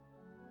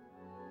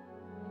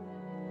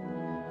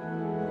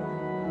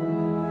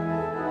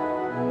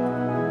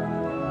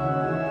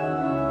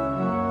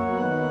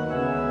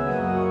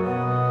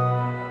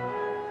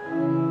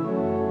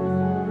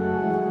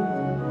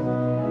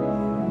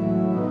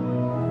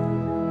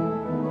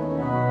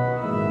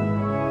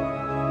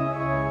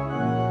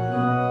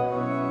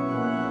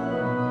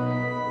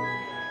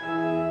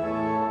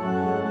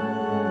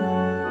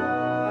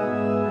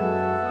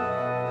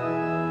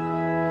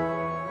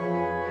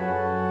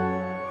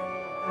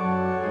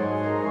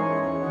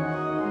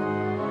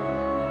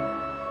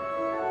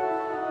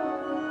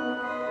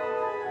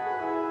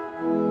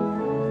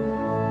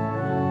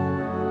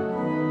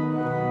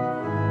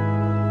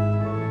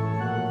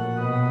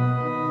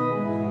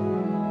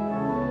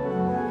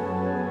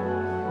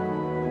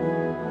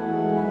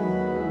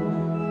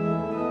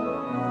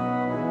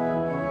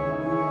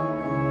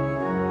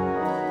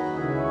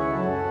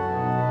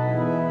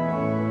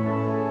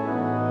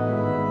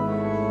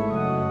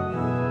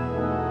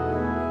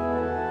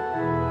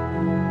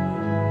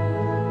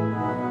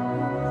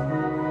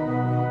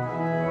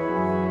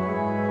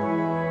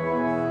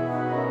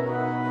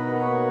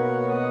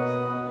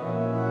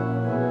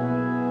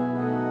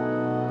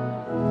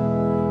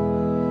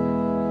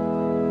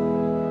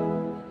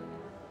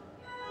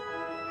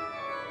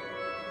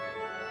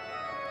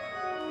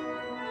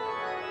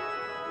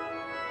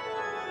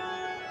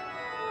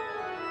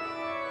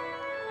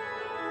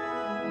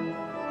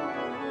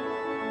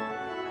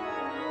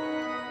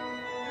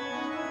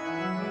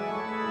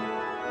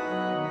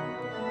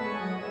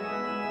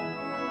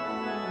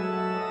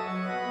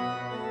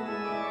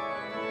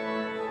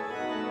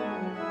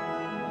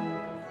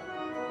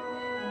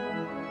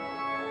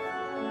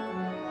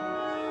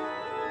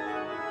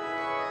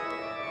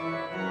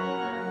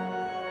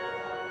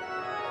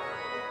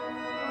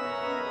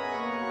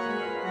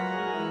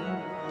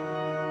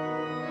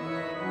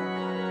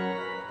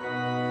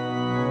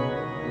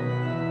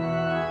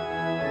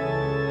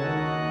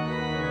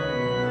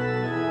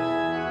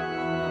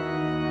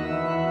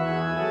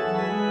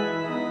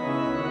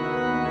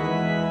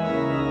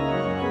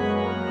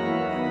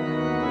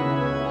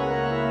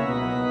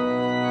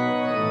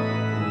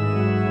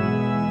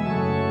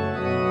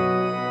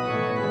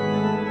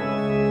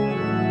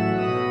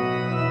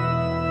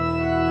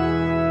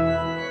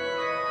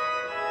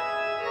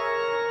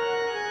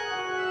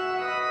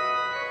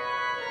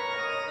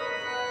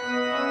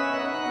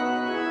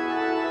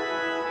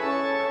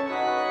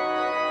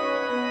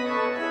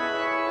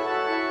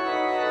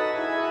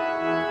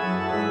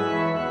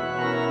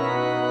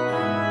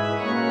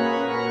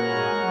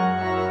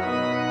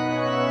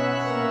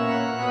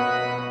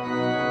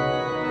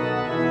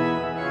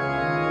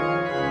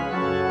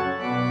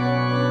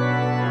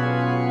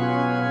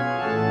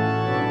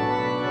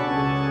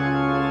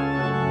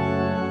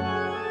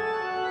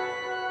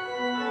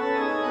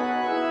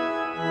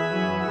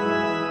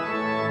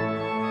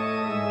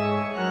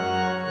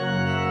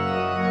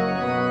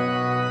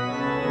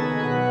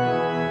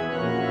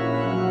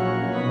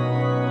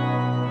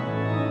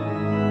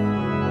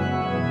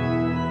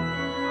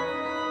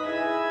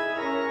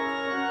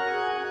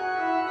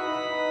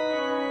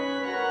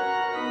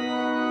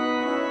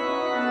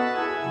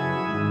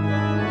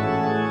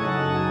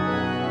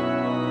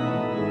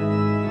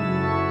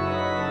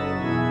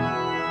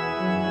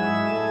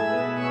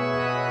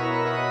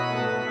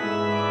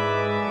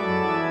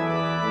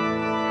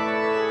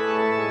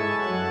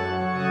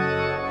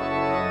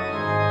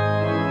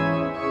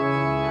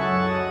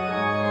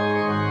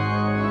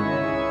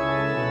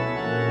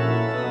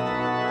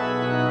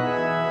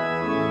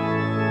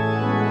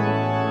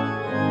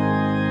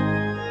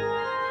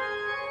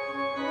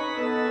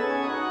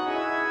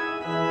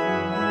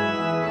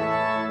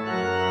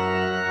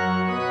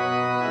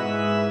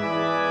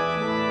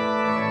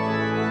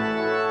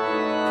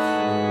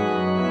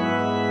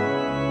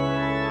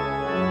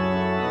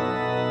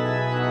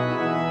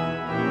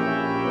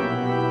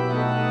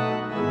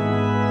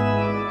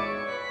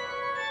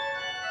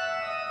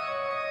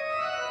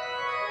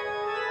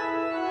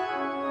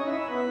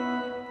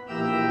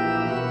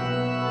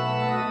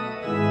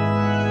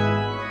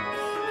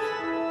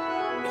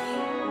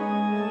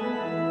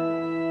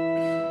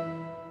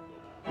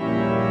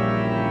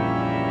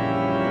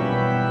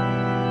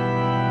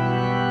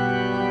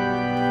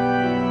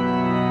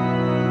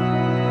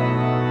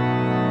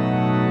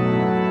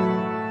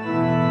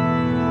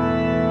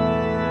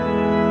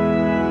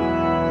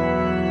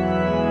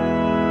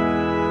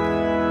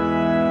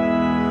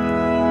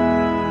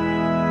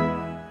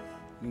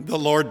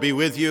Lord be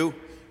with you,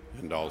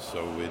 and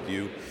also with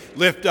you.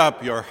 Lift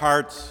up your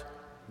hearts.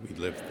 We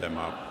lift them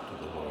up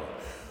to the Lord.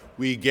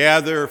 We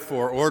gather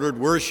for ordered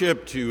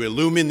worship to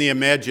illumine the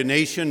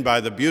imagination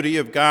by the beauty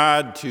of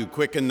God, to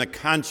quicken the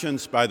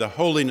conscience by the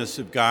holiness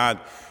of God,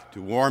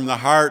 to warm the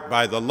heart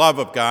by the love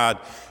of God,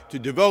 to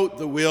devote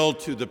the will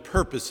to the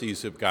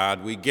purposes of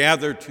God. We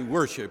gather to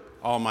worship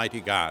Almighty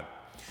God.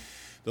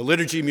 The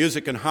liturgy,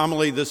 music, and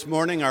homily this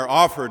morning are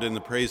offered in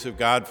the praise of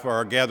God for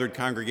our gathered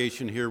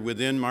congregation here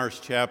within Marsh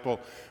Chapel,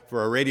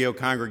 for our radio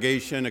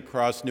congregation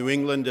across New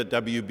England at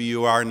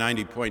WBUR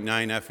 90.9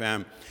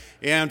 FM,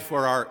 and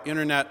for our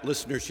internet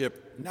listenership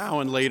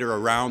now and later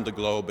around the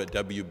globe at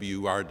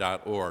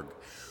WBUR.org.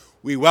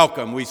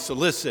 We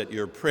solicit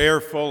your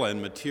prayerful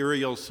and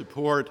material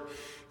support,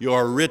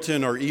 your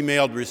written or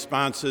emailed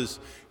responses,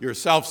 your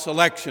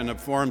self-selection of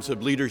forms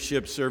of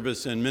leadership,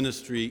 service, and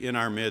ministry in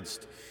our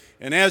midst.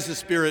 And as the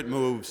Spirit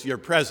moves, your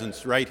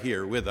presence right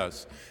here with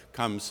us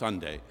come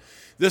Sunday.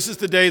 This is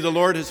the day the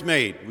Lord has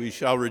made. We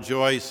shall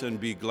rejoice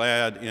and be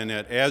glad in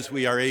it. As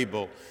we are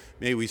able,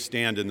 may we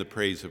stand in the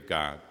praise of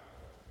God.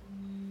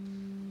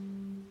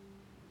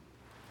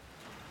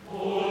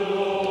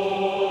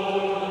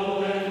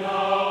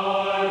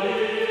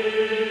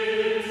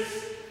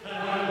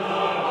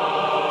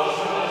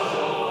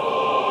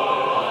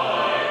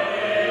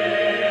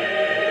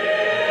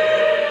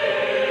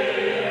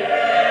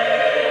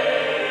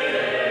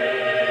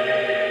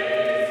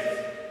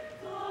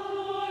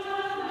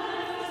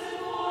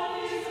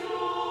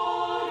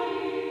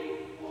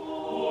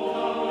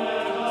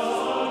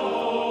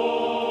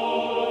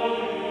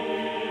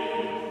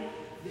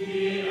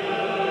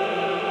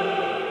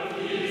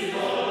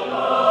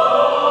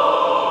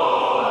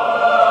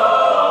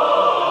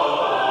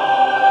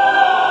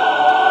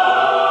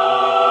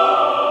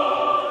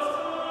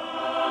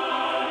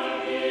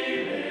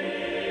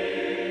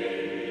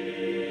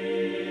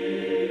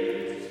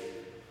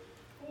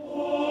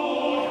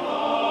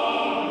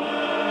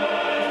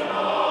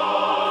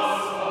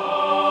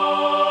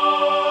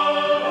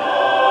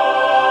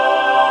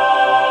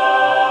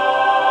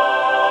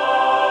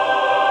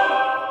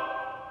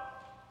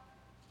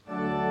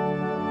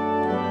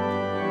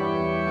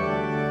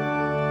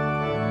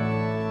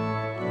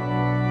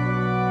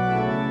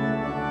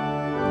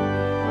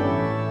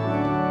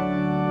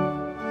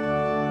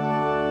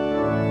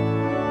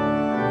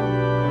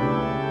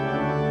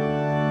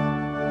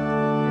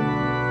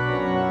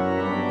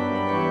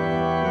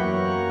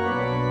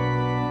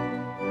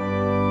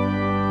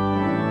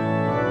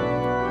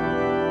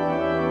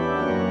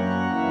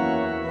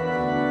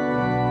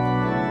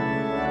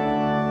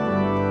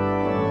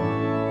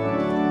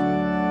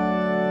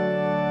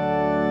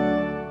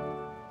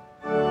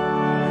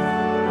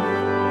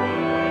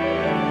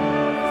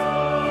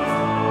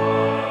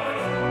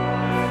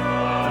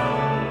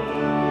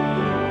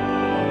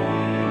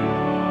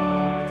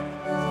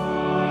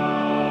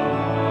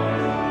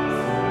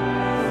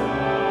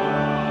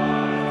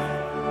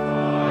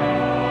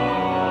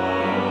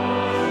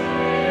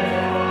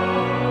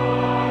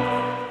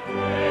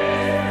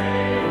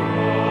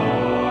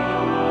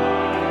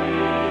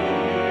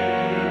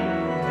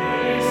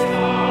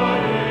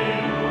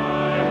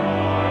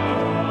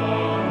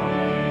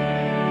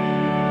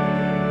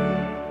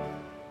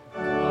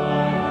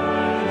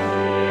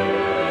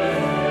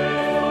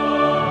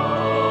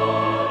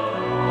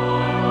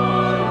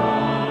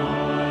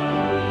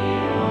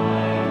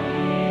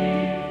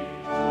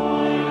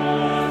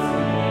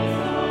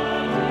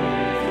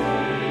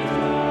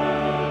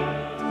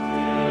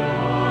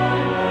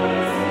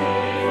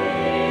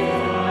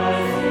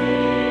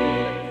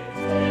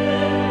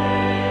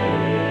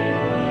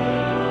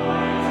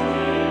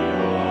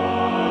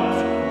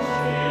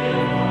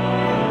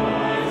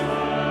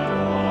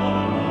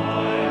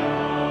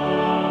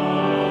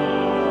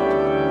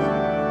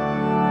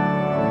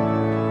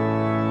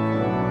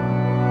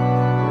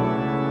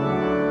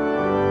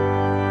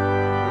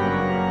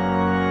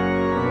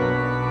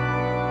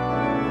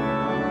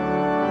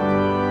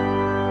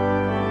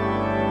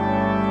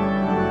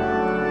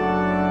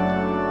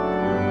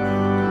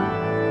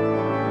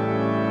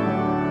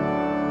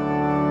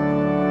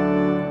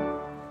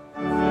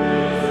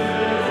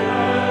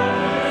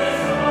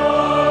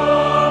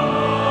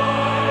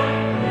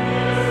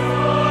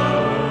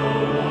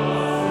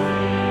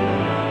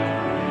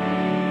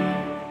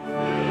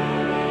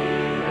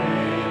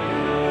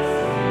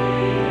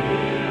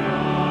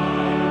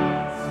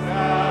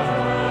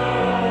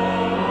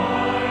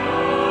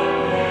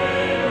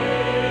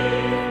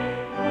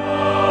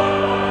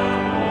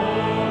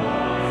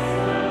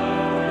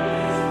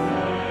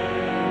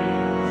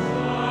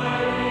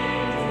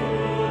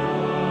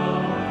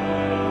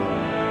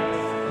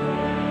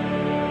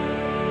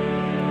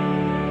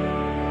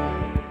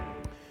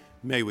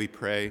 May we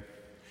pray.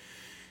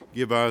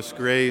 Give us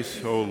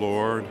grace, O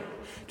Lord,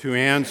 to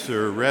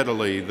answer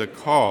readily the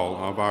call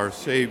of our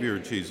Savior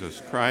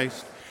Jesus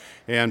Christ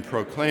and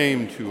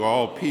proclaim to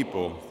all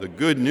people the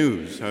good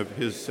news of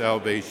his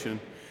salvation,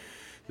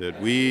 that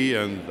we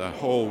and the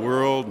whole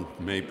world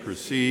may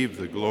perceive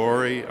the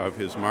glory of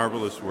his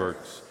marvelous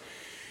works,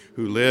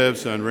 who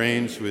lives and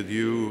reigns with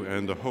you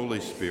and the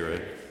Holy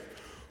Spirit,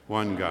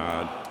 one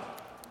God,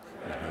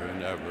 ever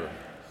and ever.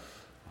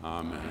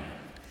 Amen.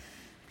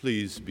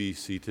 Please be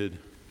seated.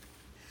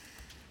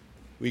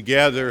 We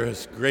gather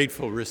as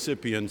grateful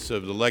recipients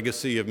of the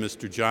legacy of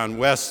Mr. John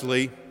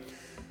Wesley,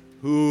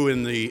 who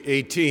in the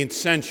 18th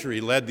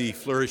century led the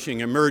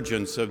flourishing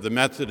emergence of the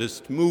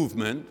Methodist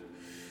movement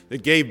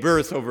that gave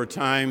birth over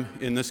time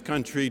in this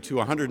country to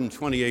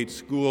 128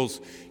 schools,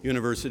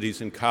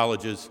 universities, and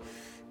colleges,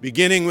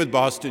 beginning with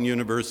Boston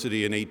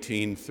University in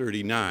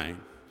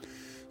 1839.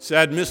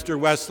 Said Mr.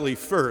 Wesley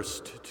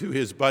first to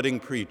his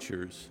budding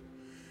preachers,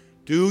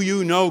 "Do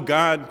you know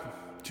God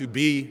to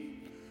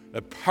be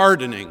a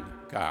pardoning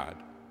God?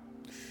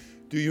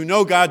 Do you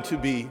know God to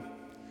be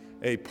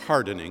a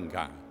pardoning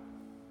God?"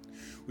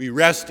 We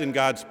rest in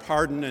God's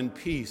pardon and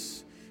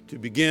peace to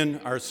begin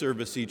our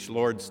service each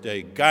Lord's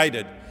Day,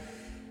 guided,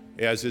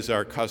 as is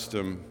our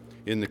custom,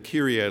 in the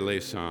Kyrie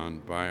eleison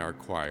by our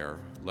choir.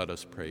 Let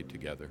us pray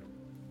together.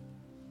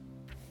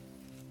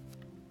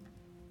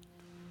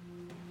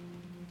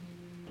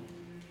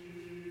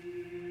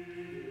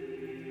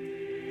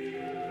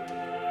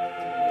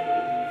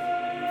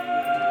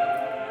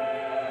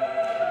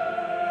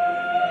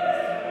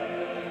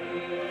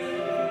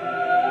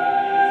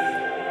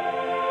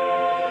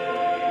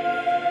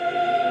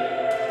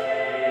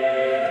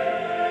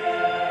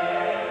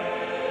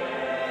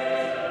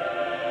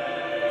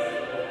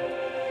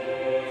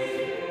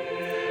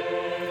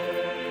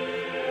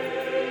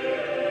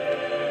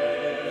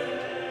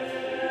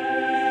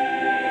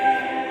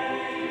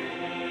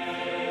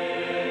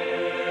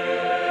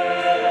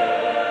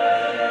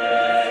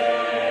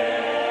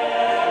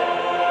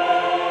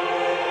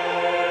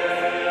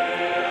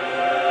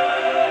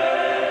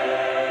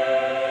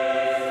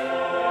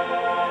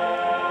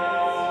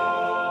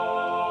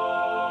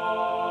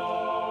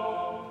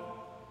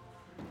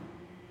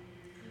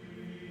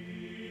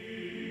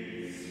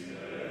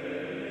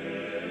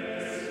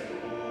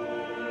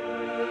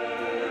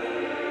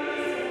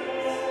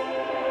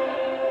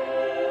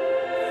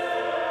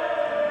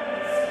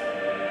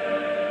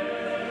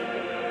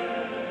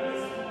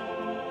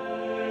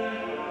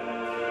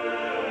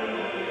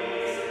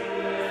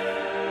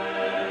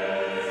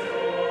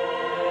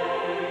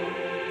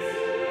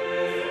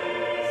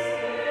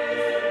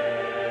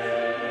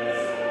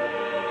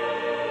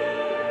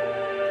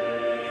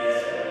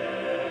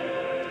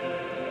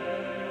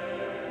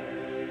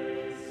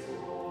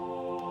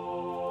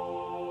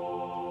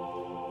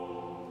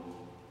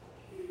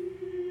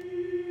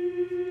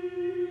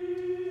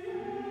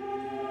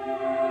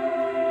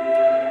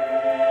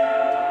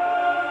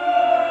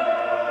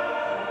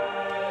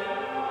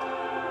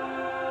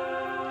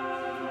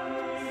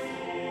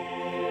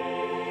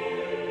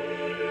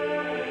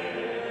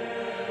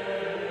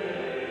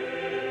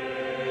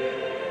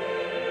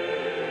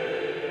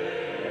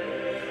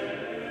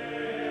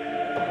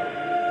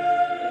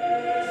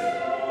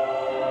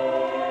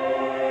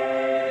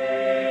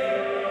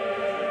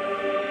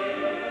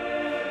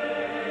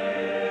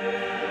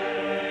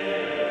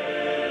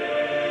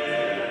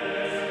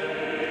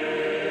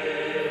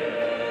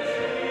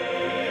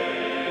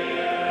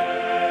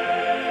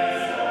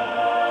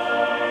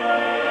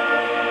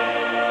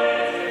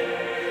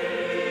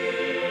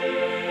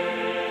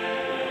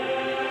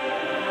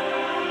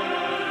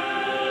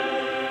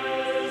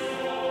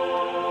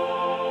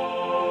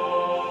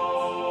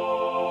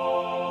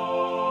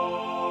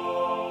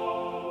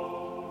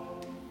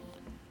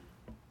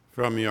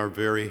 From your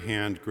very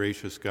hand,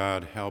 gracious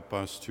God, help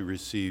us to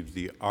receive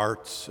the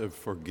arts of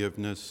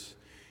forgiveness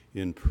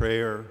in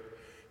prayer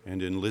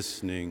and in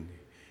listening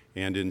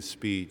and in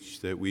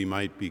speech, that we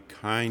might be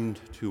kind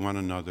to one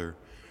another,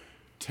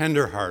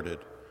 tender-hearted,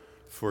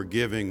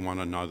 forgiving one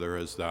another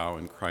as thou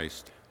in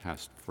Christ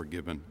hast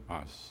forgiven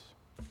us.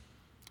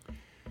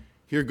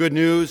 Hear good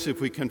news.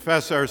 If we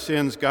confess our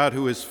sins, God,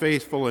 who is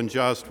faithful and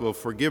just, will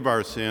forgive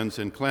our sins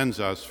and cleanse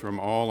us from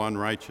all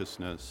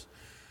unrighteousness.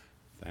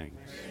 Thanks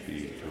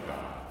be to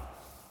God.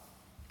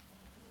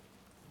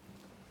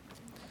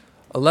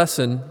 A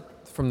lesson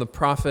from the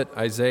prophet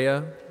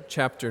Isaiah,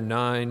 chapter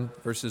 9,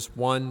 verses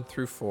 1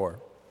 through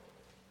 4.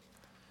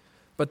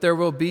 But there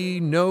will be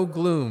no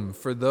gloom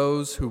for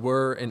those who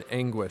were in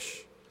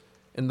anguish.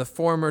 In the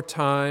former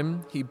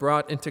time he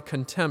brought into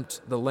contempt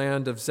the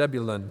land of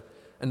Zebulun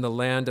and the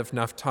land of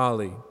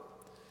Naphtali.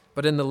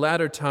 But in the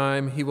latter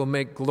time he will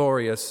make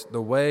glorious the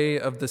way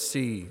of the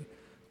sea,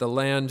 the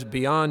land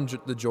beyond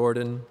the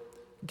Jordan,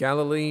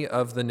 Galilee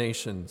of the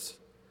nations.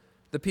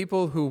 The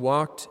people who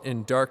walked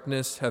in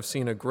darkness have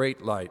seen a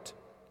great light.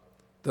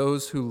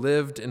 Those who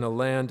lived in a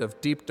land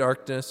of deep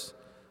darkness,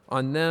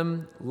 on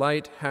them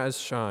light has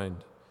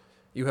shined.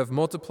 You have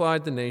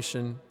multiplied the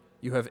nation,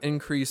 you have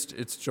increased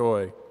its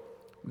joy.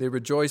 They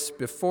rejoice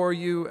before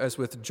you as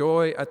with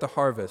joy at the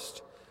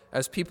harvest,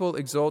 as people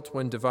exult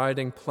when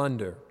dividing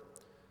plunder.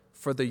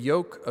 For the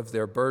yoke of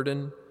their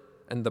burden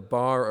and the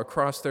bar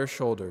across their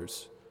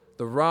shoulders,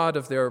 The rod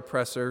of their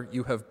oppressor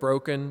you have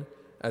broken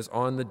as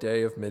on the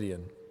day of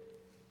Midian.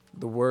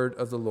 The word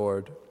of the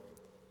Lord.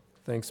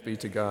 Thanks be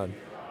to God.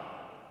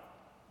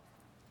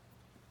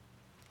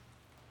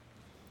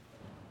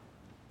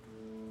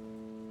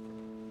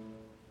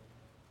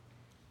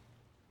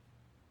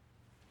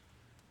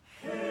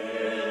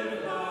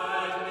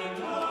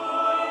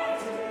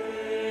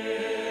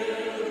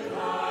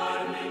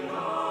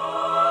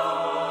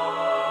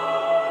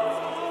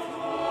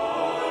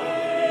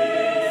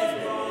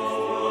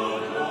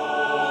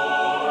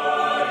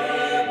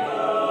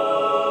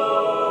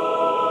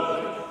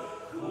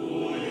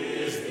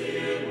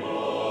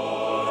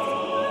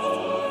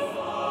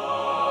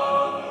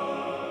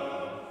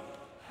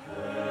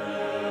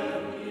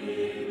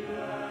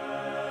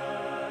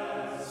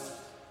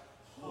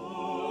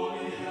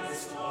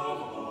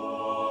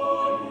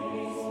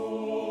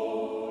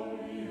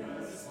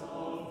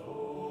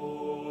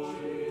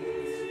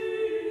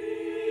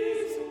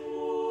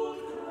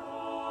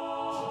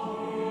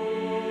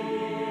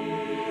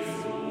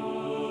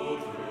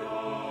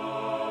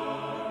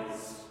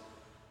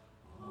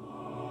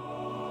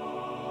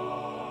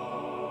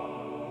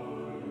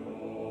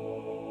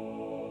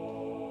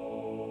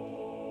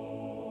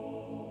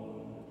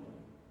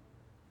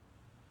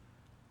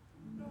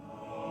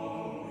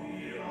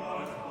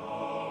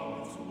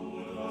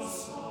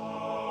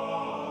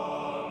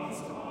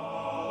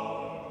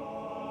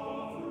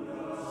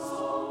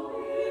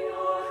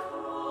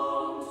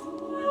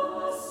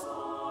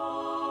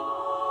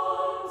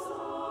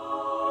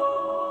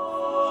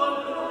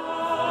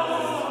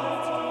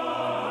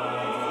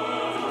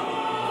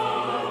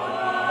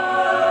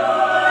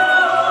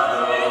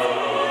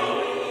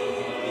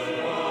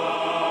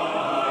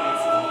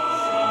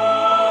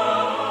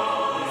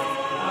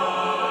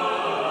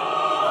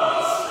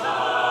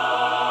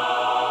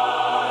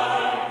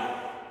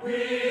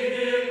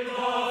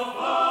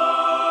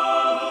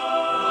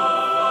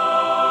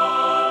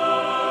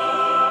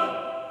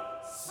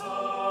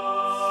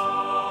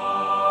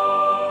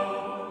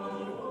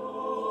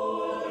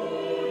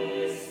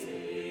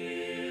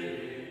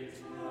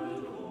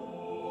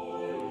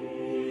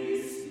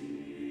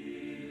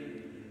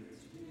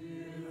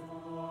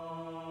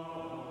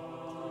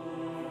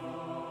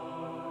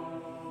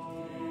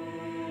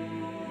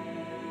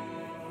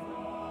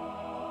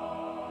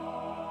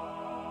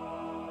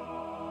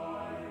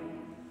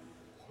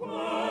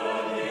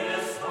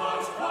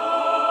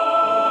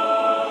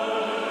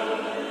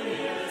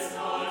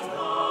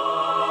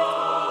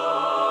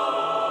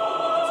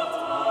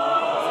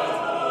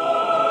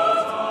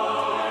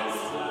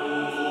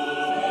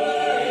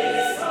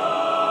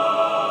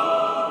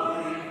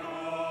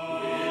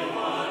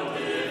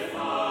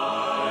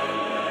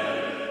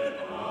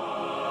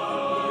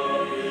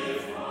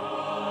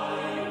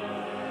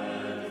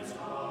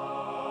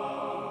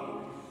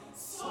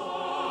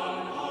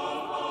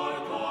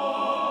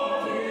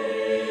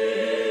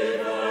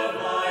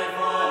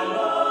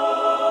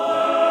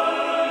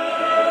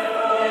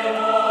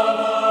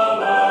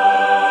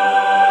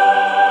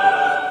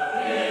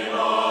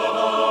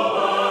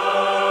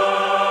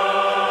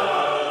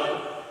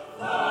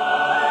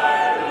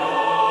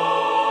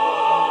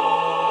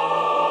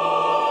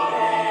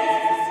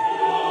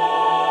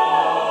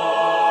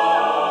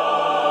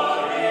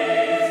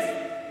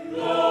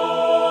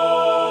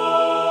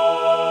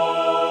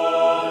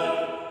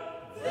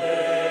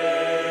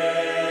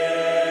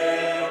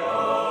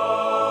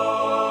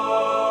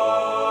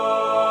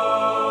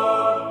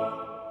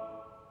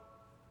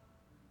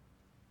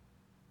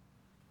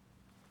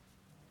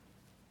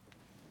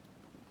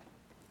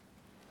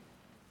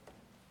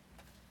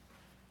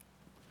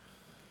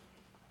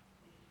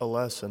 A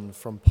lesson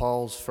from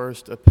Paul's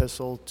first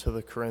epistle to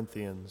the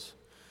Corinthians,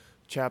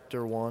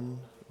 chapter 1,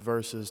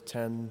 verses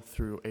 10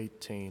 through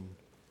 18.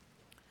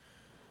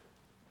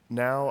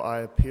 Now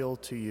I appeal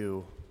to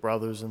you,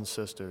 brothers and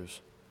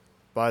sisters,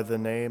 by the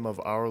name of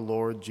our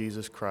Lord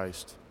Jesus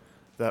Christ,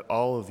 that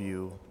all of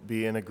you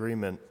be in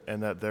agreement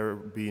and that there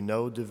be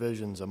no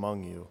divisions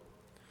among you,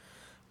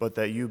 but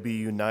that you be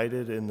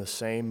united in the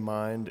same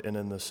mind and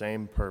in the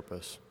same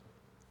purpose.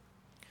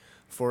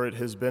 For it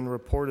has been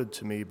reported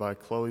to me by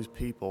Chloe's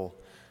people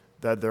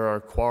that there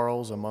are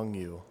quarrels among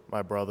you,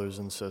 my brothers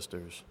and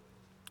sisters.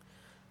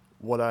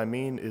 What I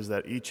mean is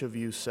that each of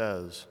you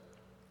says,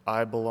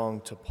 I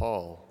belong to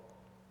Paul,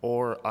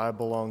 or I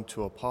belong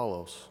to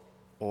Apollos,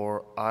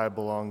 or I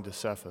belong to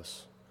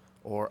Cephas,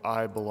 or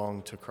I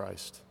belong to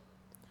Christ.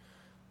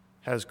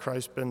 Has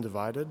Christ been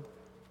divided?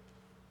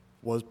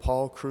 Was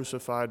Paul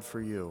crucified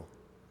for you?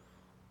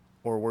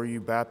 Or were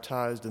you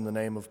baptized in the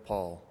name of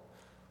Paul?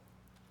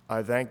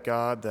 I thank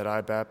God that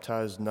I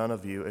baptized none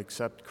of you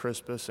except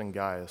Crispus and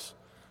Gaius,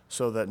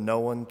 so that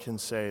no one can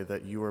say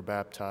that you were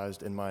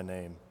baptized in my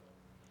name.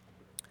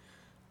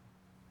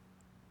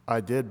 I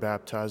did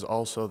baptize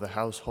also the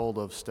household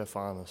of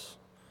Stephanas.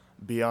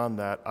 Beyond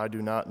that, I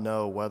do not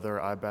know whether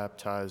I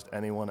baptized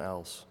anyone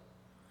else.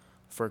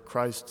 For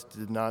Christ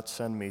did not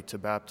send me to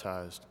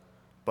baptize,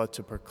 but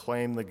to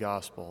proclaim the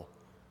gospel,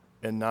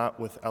 and not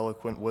with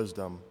eloquent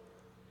wisdom,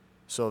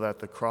 so that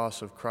the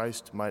cross of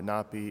Christ might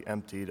not be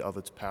emptied of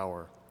its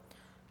power.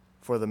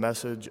 For the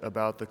message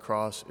about the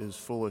cross is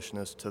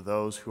foolishness to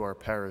those who are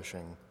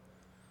perishing,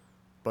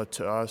 but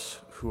to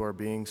us who are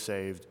being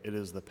saved, it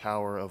is the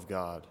power of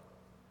God.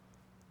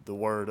 The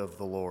word of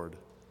the Lord.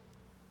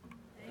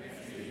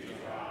 Thanks be to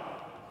God.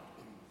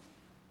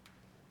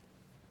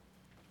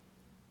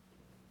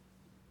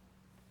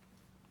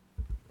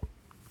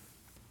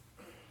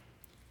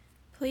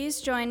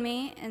 Please join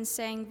me in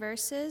saying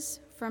verses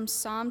from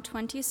Psalm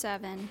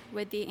 27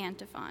 with the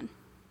antiphon.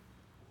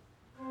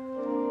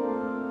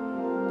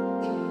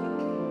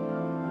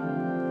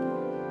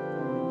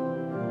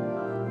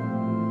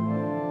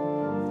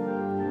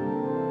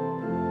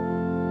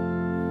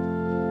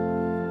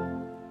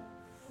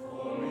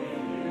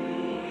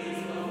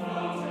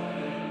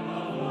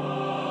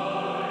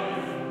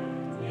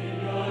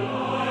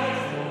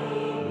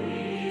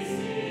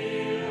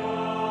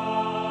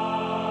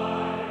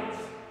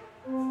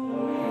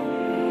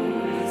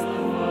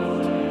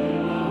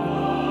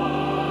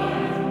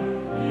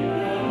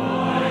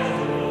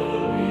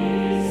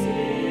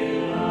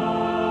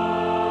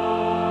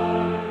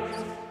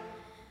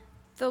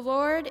 The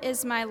Lord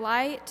is my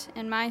light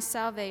and my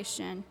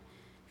salvation.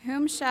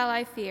 Whom shall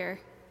I fear?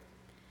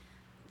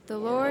 The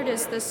Lord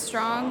is the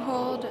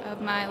stronghold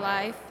of my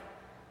life.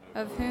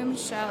 Of whom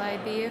shall I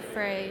be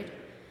afraid?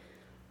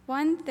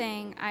 One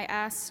thing I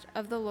asked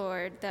of the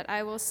Lord that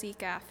I will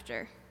seek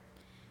after,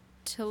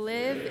 to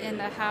live in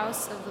the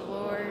house of the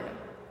Lord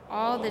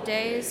all the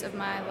days of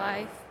my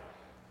life,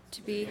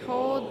 to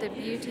behold the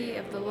beauty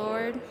of the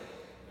Lord,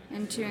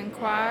 and to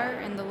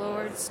inquire in the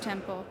Lord's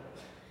temple.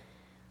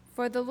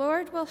 For the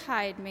Lord will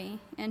hide me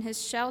in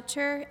his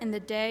shelter in the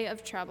day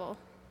of trouble.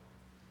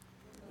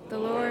 The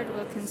Lord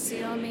will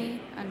conceal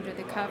me under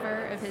the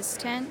cover of his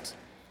tent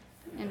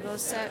and will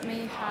set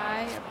me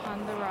high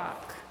upon the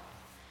rock.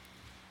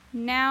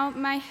 Now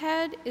my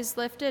head is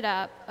lifted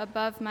up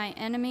above my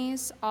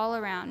enemies all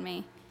around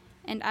me,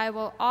 and I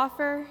will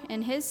offer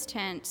in his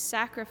tent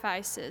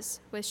sacrifices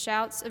with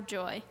shouts of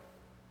joy.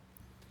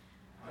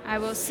 I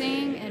will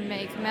sing and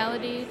make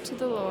melody to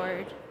the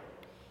Lord.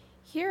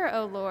 Hear,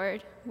 O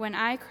Lord, when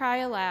I cry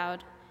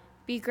aloud.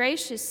 Be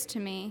gracious to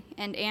me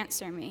and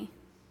answer me.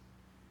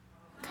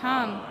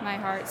 Come, my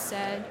heart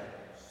said,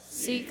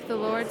 seek the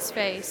Lord's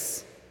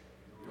face.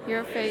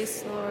 Your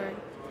face, Lord,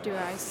 do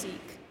I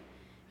seek.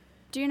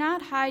 Do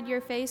not hide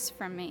your face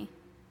from me.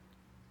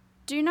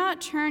 Do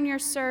not turn your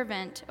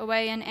servant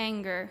away in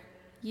anger,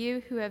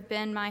 you who have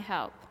been my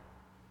help.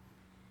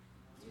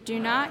 Do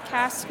not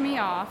cast me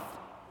off.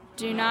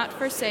 Do not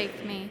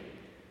forsake me,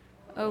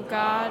 O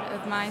God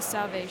of my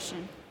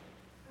salvation.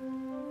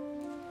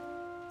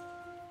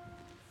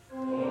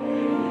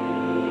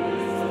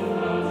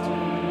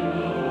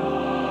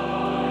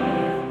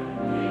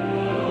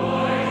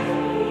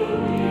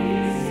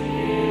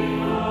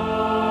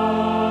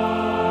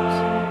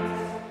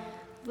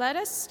 Let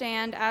us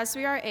stand as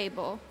we are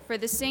able for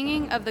the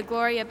singing of the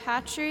Gloria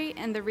Patri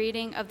and the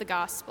reading of the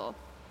Gospel.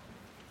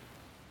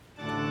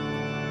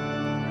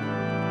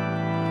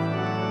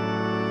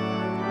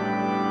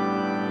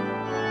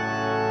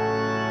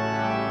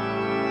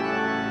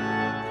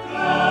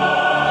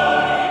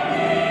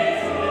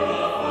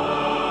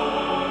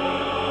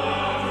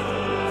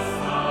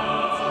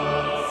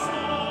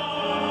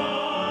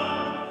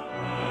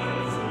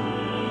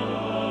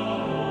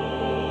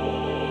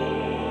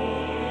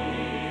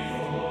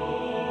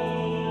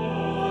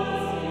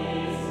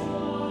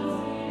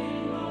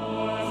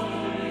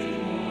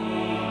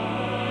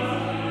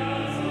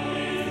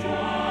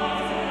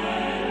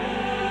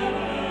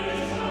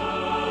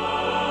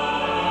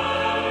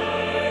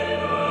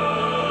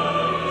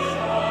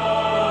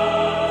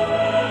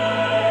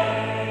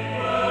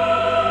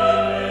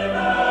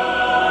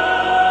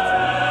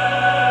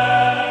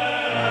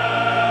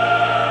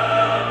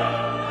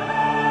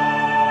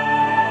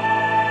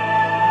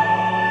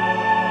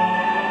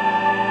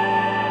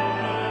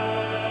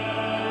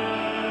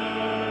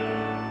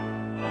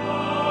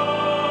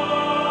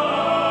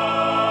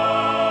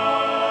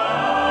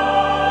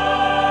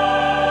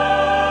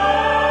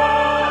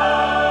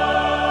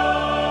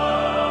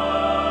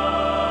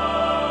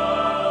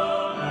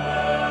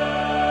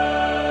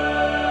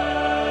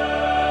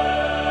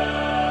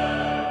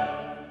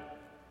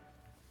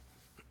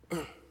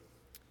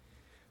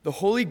 The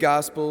Holy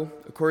Gospel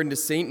according to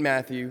St.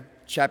 Matthew,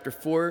 chapter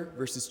 4,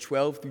 verses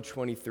 12 through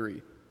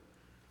 23.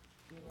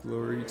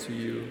 Glory to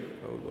you,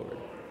 O Lord.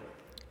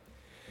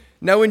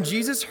 Now when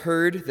Jesus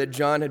heard that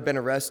John had been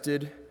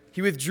arrested,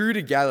 he withdrew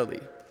to Galilee.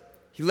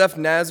 He left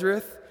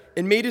Nazareth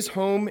and made his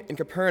home in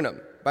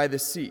Capernaum by the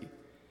sea,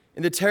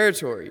 in the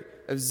territory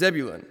of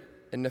Zebulun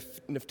and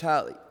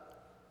Naphtali,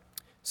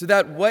 so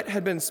that what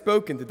had been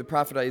spoken through the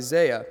prophet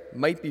Isaiah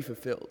might be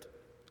fulfilled.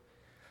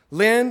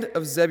 Land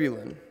of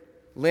Zebulun,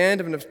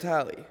 land of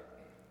Naphtali,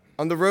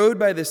 on the road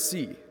by the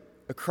sea,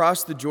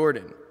 across the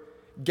Jordan,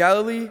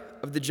 Galilee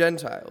of the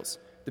Gentiles,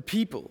 the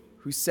people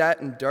who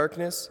sat in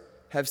darkness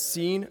have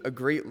seen a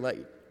great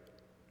light.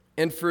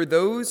 And for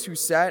those who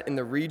sat in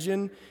the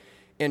region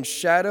and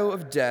shadow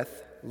of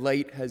death,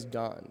 light has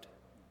dawned.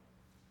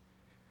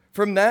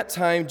 From that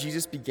time,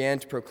 Jesus began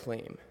to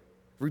proclaim,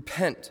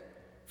 "Repent,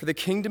 for the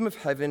kingdom of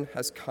heaven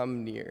has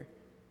come near."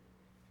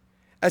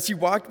 As he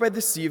walked by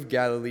the Sea of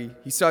Galilee,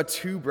 he saw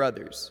two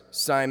brothers,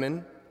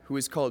 Simon, who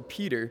is called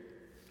Peter,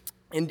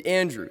 and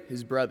Andrew,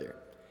 his brother,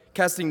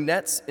 casting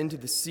nets into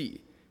the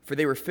sea, for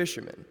they were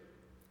fishermen.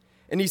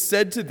 And he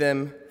said to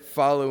them,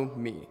 "Follow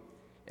me,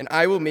 and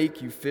I will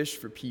make you fish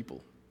for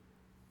people."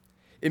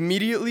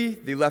 Immediately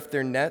they left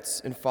their nets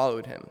and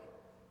followed him.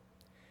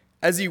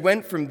 As he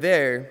went from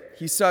there,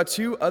 he saw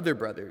two other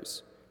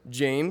brothers,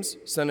 James,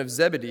 son of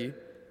Zebedee,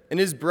 and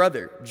his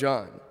brother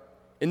John,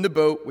 in the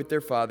boat with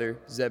their father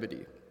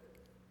Zebedee.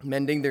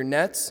 Mending their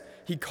nets,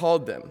 he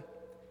called them.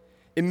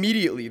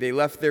 Immediately they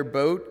left their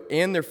boat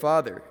and their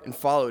father and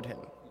followed him.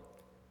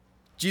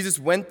 Jesus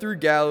went through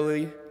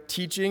Galilee,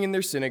 teaching in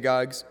their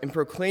synagogues and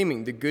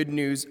proclaiming the good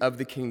news of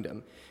the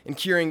kingdom, and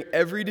curing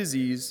every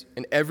disease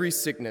and every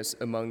sickness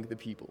among the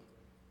people.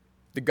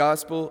 The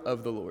gospel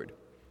of the Lord.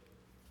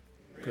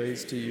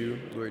 Praise to you,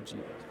 Lord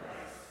Jesus.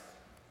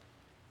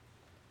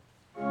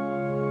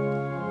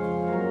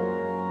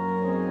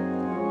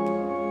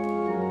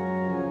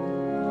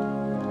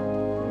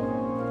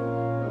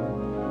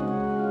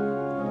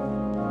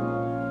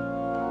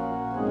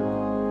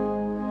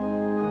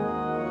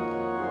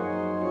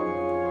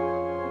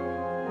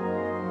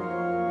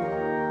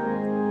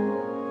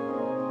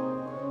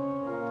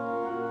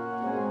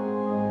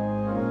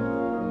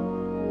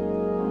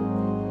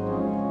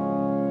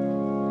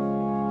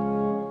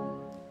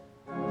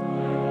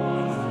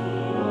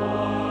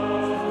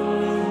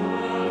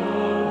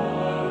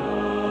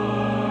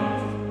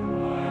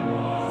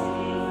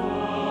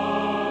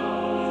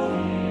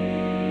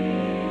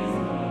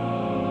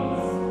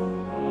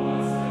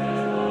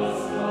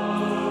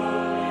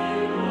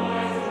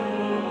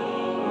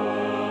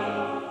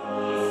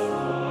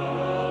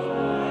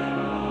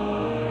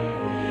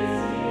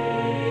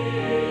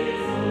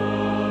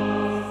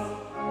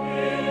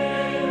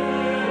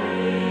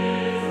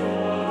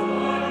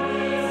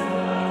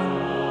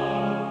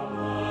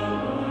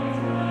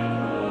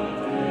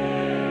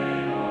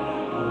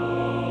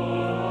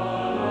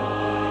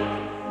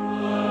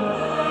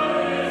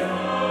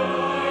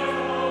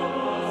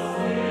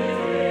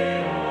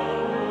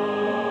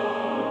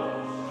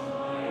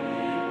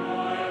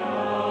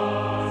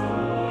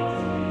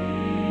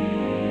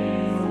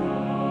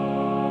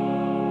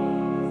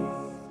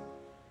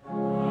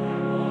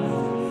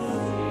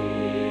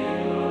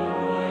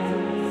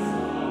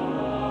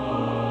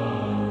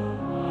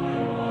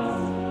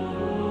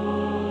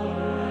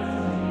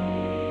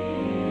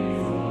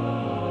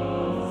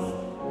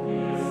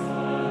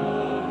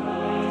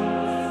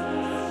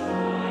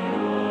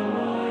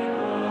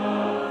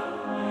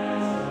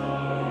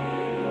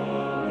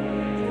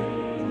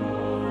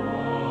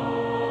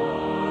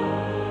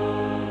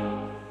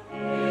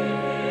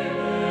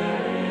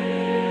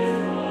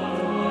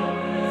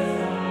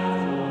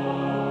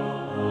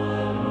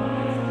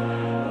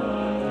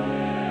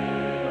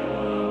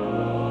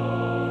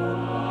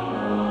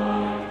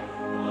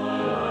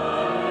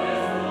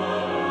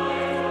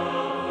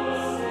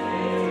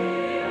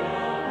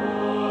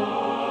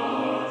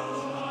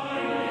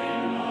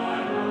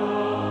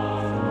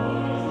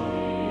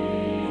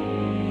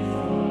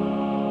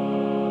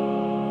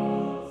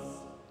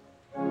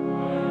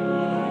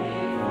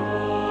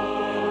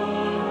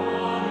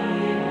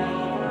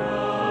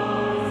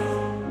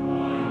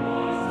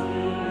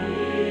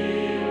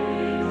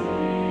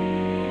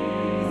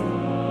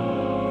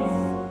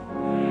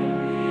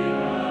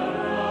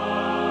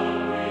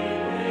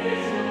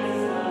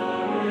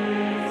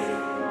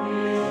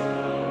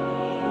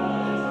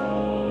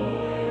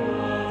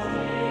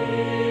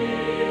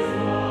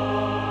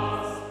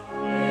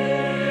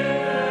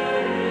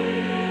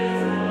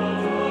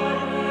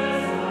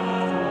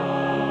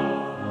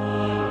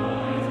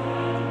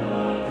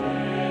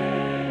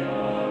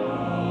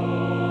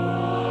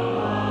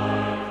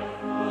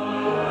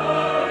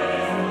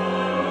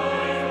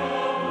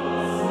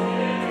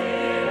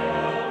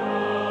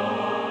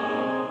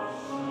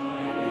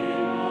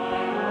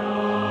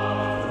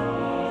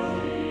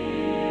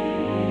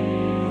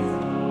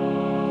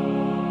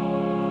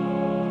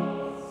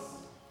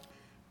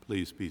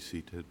 Please be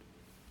seated.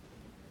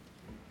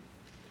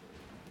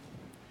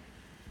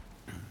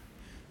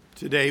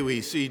 Today we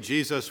see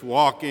Jesus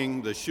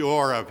walking the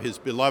shore of his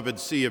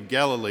beloved Sea of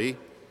Galilee.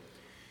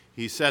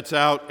 He sets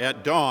out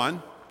at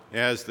dawn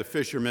as the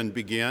fishermen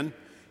begin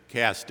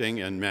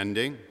casting and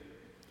mending.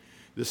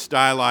 The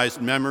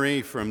stylized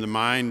memory from the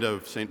mind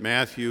of St.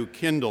 Matthew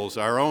kindles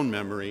our own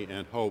memory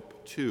and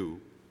hope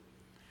too.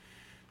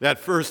 That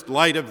first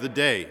light of the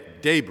day,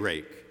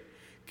 daybreak,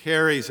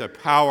 carries a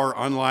power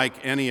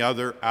unlike any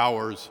other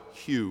hour's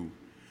hue.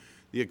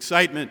 The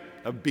excitement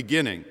of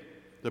beginning,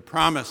 the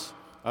promise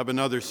of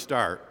another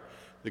start,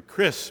 the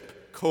crisp,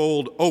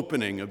 cold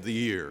opening of the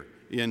year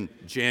in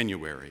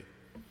January.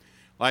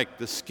 Like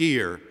the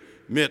skier,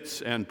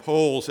 mitts and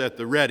poles at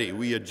the ready,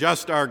 we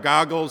adjust our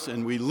goggles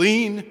and we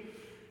lean,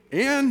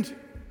 and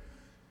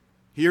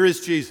here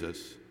is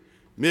Jesus,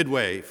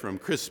 midway from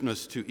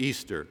Christmas to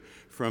Easter,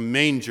 from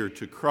manger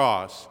to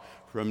cross,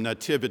 from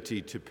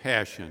nativity to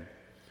passion.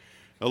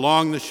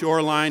 Along the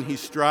shoreline he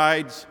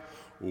strides,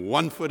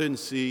 1 foot in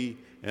sea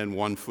and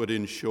 1 foot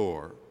in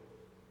shore.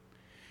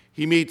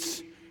 He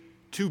meets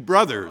 2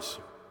 brothers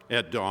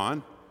at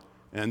dawn,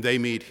 and they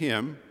meet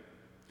him.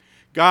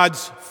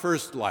 God's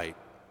first light,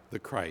 the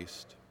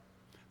Christ,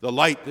 the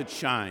light that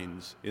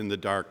shines in the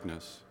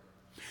darkness.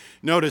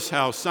 Notice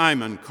how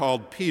Simon,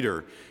 called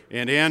Peter,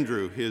 and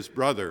Andrew, his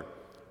brother,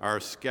 are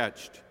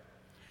sketched.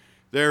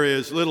 There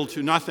is little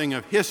to nothing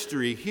of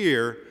history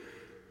here,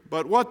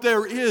 but what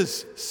there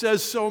is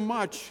says so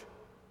much.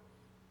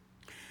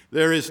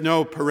 There is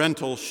no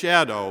parental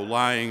shadow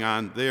lying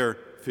on their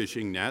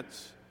fishing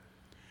nets.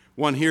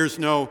 One hears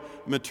no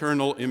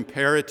maternal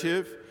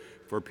imperative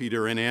for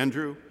Peter and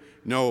Andrew,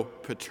 no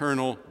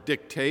paternal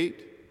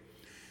dictate.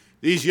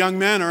 These young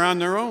men are on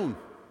their own.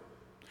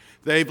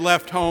 They've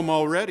left home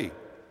already,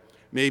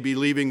 maybe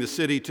leaving the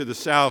city to the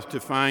south to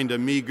find a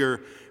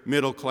meager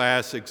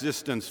middle-class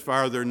existence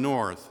farther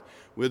north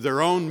with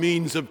their own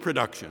means of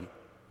production.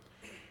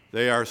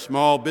 They are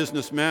small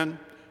businessmen,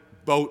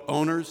 boat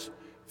owners,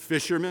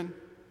 fishermen.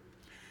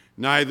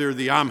 Neither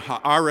the Am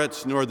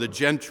Haaretz nor the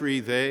gentry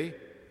they.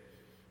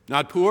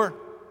 Not poor,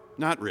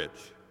 not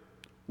rich.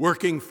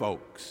 Working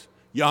folks,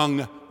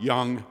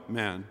 young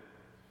men.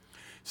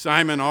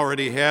 Simon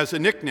already has a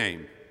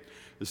nickname,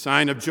 the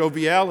sign of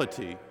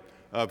joviality,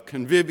 of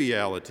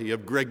conviviality,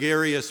 of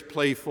gregarious,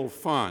 playful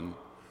fun.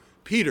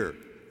 Peter,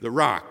 the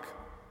Rock.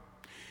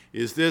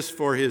 Is this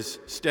for his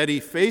steady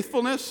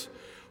faithfulness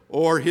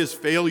or his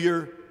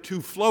failure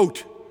to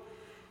float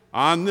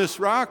on this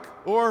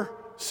rock or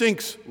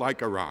sinks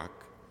like a rock?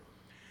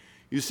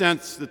 You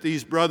sense that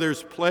these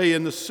brothers play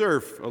in the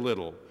surf a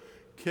little,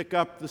 kick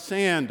up the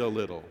sand a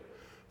little,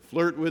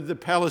 flirt with the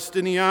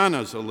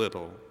Palestinianas a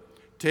little,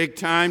 take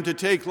time to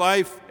take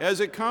life as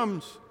it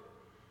comes.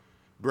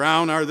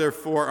 Brown are their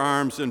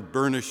forearms and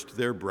burnished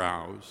their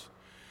brows.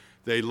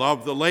 They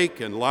love the lake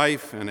and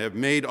life and have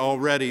made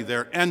already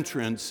their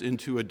entrance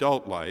into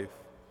adult life,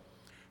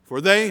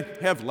 for they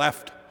have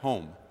left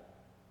home.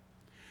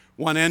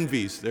 One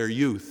envies their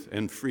youth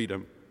and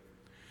freedom.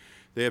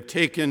 They have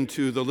taken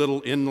to the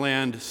little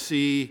inland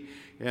sea,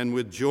 and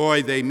with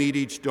joy they meet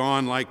each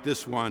dawn like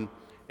this one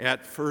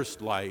at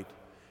first light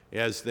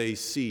as they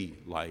see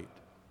light.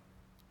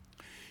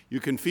 You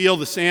can feel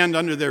the sand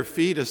under their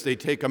feet as they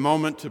take a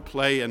moment to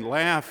play and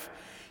laugh.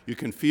 You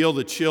can feel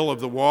the chill of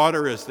the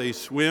water as they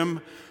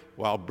swim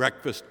while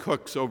breakfast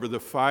cooks over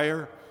the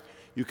fire.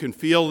 You can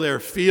feel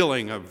their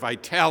feeling of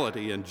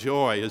vitality and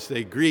joy as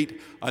they greet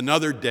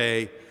another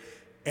day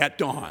at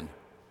dawn,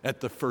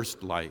 at the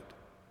first light.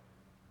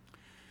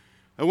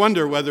 I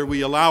wonder whether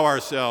we allow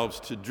ourselves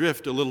to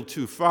drift a little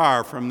too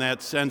far from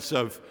that sense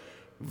of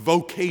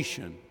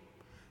vocation,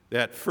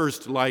 that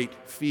first light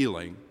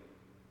feeling,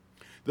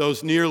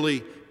 those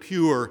nearly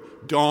pure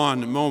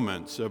dawn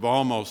moments of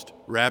almost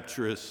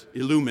rapturous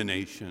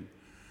illumination,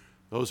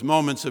 those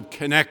moments of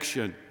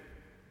connection.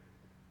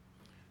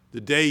 The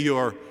day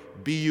your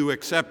BU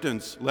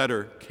acceptance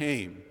letter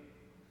came,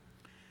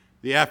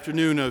 the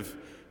afternoon of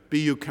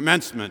BU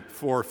commencement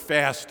 4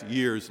 fast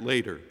years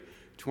later,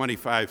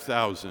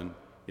 25,000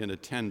 in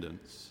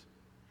attendance.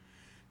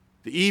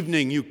 The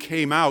evening you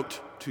came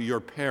out to your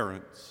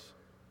parents.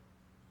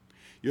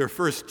 Your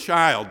first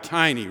child,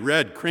 tiny,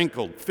 red,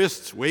 crinkled,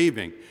 fists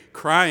waving,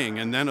 crying,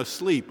 and then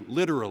asleep,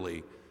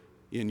 literally,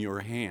 in your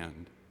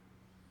hand.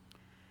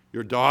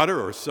 Your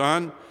daughter or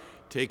son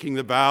taking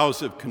the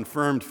vows of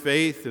confirmed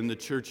faith in the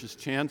church's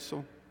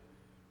chancel.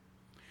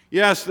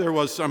 Yes, there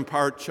was some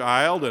part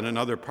child and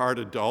another part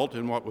adult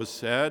in what was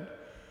said,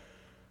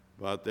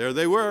 but there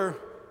they were,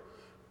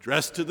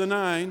 dressed to the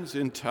nines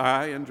in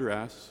tie and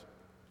dress.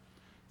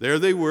 There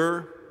they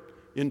were,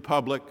 in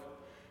public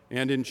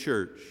and in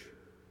church.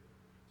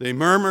 They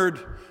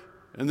murmured,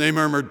 and they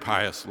murmured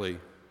piously.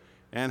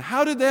 And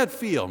how did that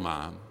feel,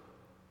 Mom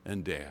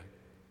and Dad?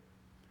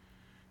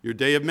 Your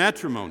day of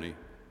matrimony.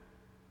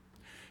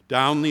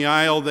 Down the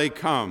aisle they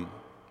come,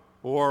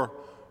 or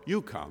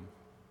you come,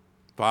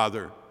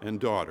 father and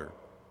daughter.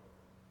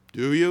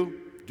 Do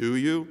you? Do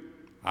you?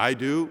 I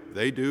do.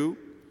 They do.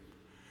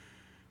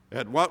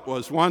 At what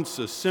was once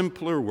a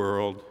simpler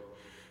world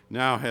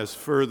now has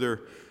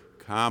further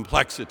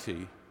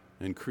complexity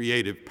and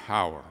creative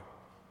power.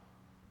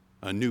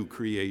 A new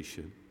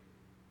creation.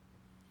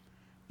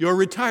 Your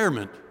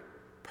retirement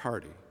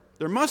party.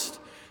 There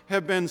must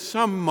have been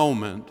some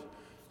moment,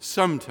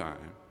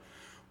 sometime,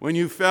 when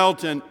you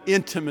felt an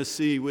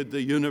intimacy with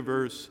the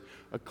universe,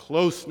 a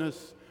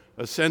closeness,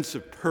 a sense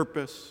of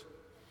purpose.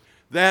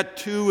 That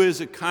too is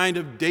a kind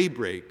of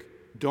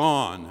daybreak,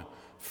 dawn,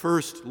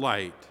 first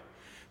light.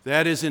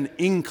 That is an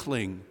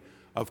inkling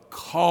of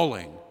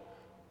calling,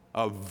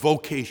 of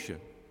vocation.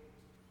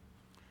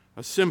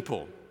 A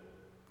simple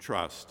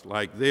trust,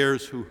 like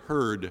theirs who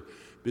heard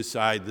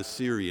beside the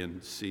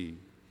Syrian Sea.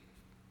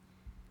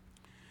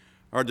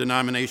 Our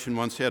denomination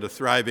once had a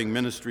thriving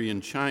ministry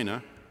in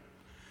China.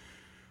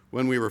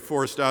 When we were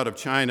forced out of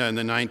China in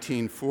the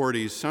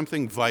 1940s,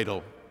 something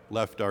vital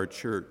left our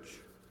church.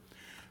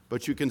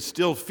 But you can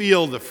still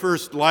feel the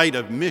first light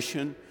of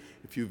mission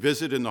if you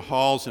visit in the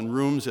halls and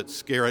rooms at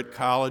Scarrett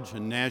College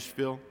in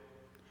Nashville.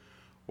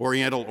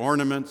 Oriental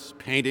ornaments,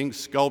 paintings,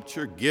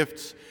 sculpture,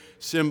 gifts,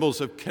 symbols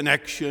of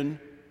connection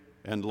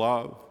and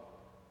love.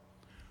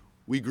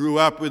 We grew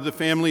up with the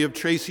family of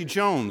Tracy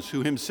Jones,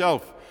 who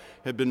himself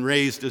had been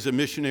raised as a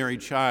missionary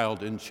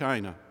child in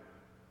China,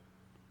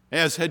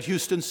 as had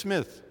Houston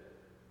Smith.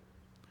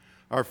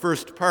 Our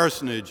first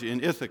parsonage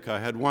in Ithaca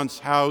had once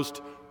housed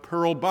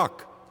Pearl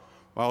Buck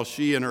while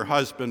she and her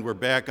husband were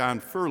back on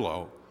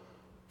furlough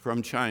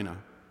from China.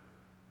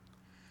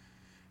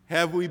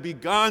 Have we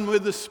begun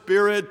with the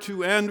Spirit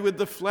to end with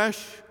the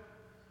flesh?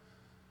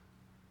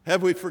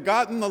 Have we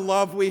forgotten the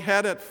love we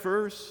had at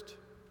first?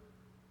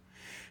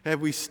 Have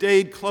we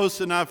stayed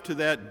close enough to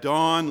that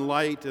dawn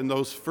light and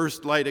those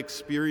first light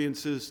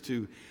experiences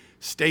to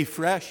stay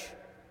fresh?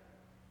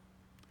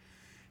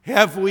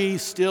 Have we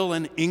still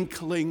an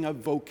inkling of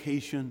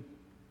vocation?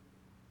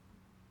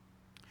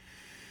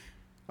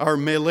 Our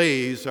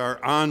malaise, our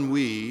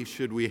ennui,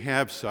 should we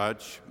have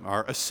such,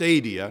 our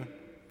acedia,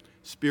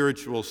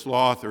 spiritual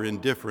sloth or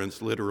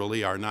indifference,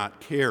 literally, our not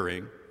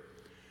caring,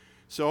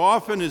 so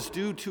often is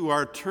due to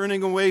our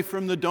turning away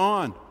from the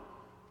dawn,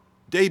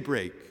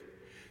 daybreak,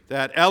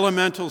 that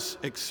elemental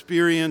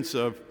experience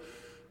of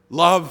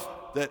love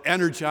that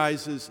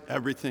energizes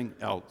everything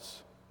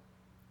else.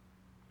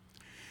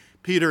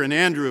 Peter and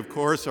Andrew, of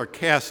course, are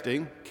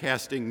casting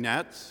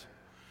nets.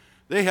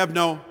 They have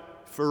no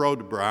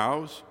furrowed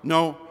brows,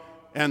 no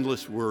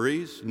endless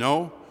worries,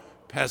 no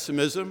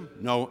pessimism,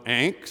 no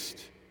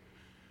angst.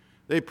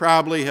 They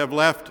probably have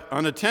left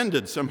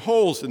unattended some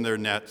holes in their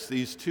nets,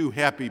 these two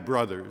happy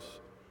brothers.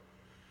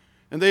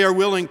 And they are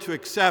willing to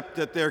accept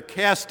that their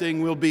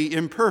casting will be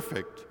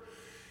imperfect,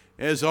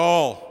 as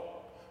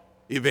all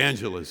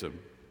evangelism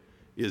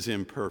is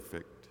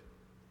imperfect.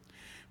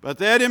 But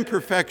that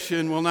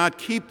imperfection will not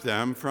keep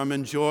them from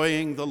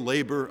enjoying the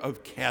labor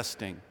of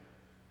casting.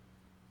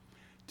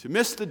 To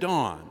miss the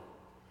dawn,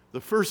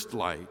 the first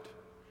light,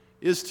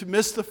 is to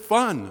miss the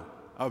fun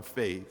of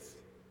faith.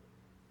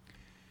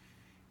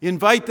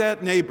 Invite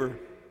that neighbor,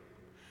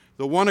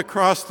 the one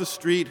across the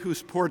street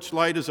whose porch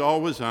light is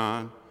always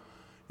on.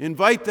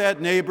 Invite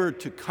that neighbor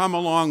to come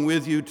along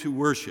with you to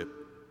worship.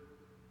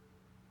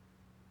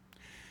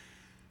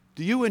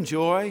 Do you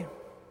enjoy,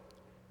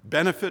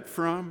 benefit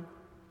from,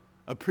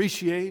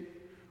 appreciate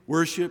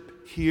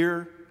worship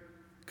here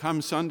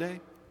come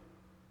Sunday?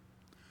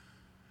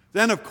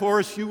 Then, of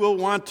course, you will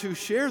want to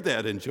share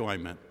that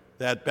enjoyment,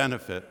 that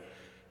benefit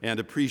and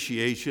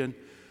appreciation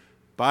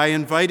by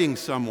inviting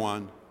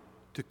someone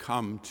to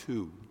come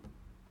too.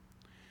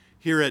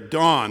 Here at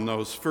dawn,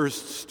 those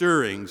first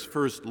stirrings,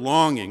 first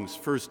longings,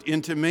 first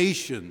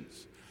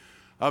intimations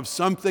of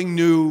something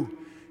new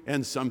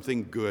and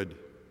something good.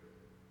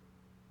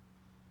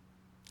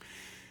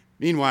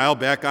 Meanwhile,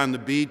 back on the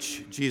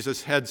beach,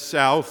 Jesus heads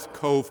south,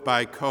 cove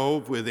by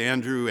cove, with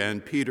Andrew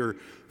and Peter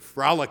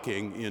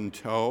frolicking in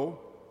tow.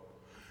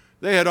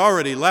 They had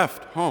already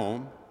left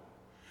home,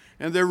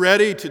 and they're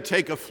ready to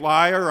take a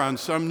flyer on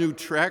some new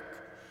trek,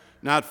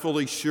 not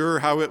fully sure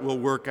how it will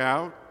work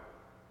out.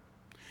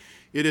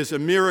 It is a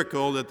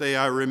miracle that they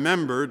are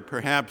remembered,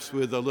 perhaps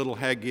with a little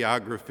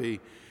hagiography,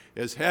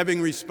 as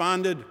having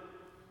responded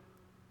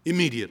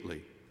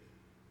immediately.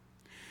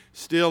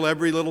 Still,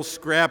 every little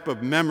scrap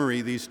of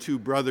memory these two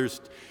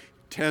brothers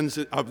tends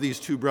in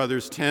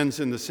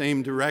the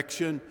same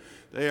direction.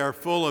 They are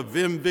full of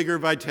vim, vigor,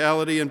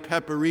 vitality, and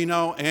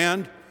pepperino,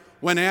 and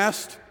when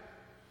asked,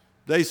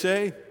 they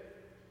say,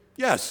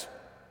 yes,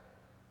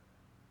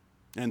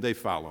 and they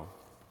follow.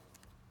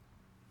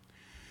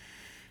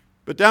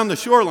 But down the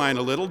shoreline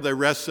a little, there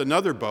rests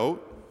another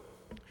boat,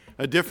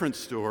 a different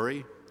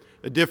story,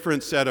 a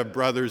different set of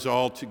brothers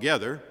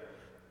altogether,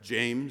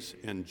 James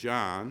and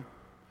John,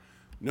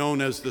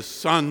 known as the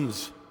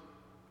sons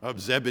of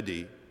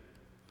Zebedee.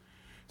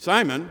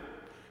 Simon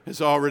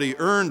has already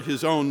earned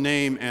his own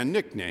name and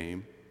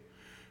nickname,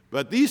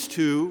 but these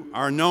two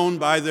are known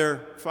by their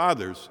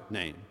father's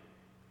name.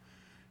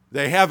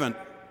 They haven't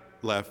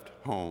left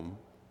home.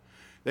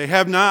 They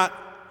have not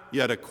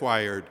yet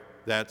acquired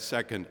that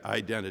second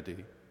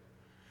identity.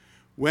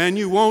 When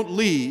you won't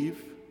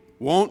leave,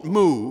 won't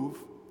move,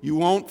 you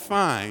won't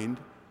find,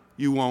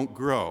 you won't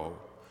grow.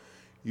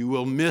 You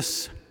will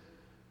miss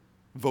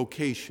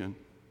vocation.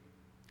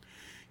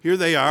 Here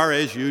they are,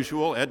 as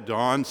usual, at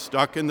dawn,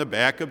 stuck in the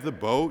back of the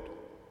boat.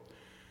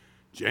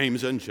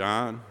 James and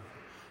John.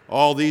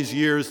 All these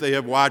years they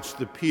have watched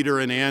the Peter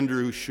and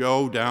Andrew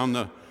show down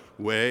the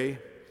way.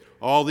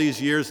 All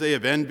these years they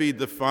have envied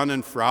the fun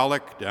and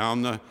frolic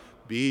down the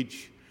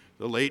beach,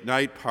 the late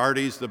night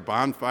parties, the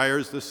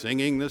bonfires, the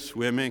singing, the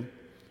swimming.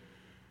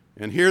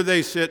 And here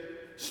they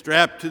sit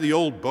strapped to the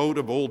old boat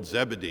of old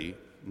Zebedee,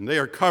 and they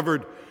are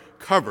covered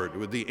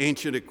with the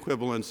ancient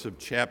equivalents of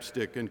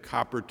chapstick and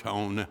copper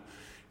tone,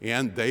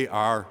 and they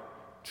are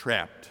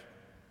trapped.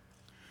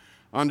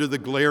 Under the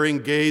glaring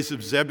gaze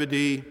of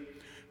Zebedee,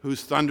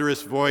 whose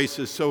thunderous voice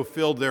has so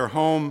filled their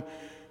home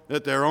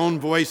that their own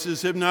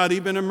voices have not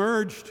even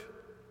emerged.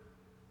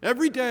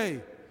 Every day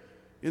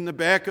in the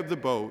back of the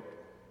boat.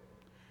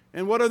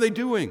 And what are they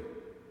doing?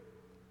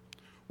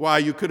 Why,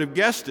 you could have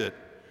guessed it,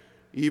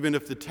 even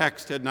if the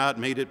text had not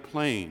made it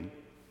plain.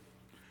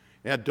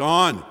 At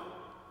dawn,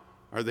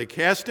 are they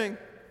casting?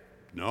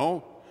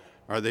 No.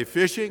 Are they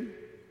fishing?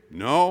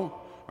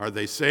 No. Are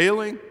they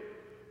sailing?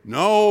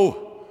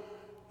 No.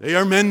 They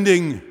are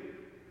mending.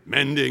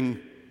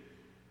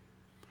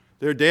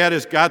 Their dad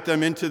has got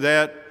them into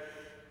that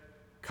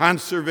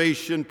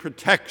conservation,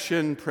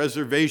 protection,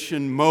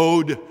 preservation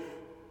mode,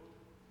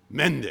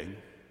 mending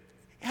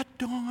at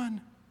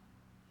dawn.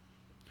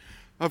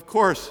 Of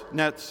course,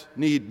 nets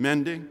need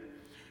mending,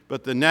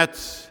 but the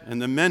nets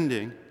and the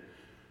mending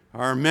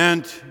are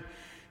meant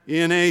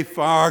in a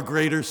far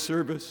greater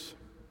service.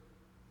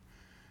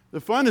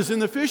 The fun is in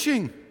the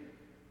fishing.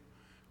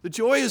 The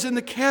joy is in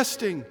the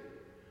casting.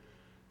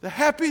 The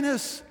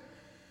happiness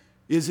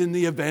is in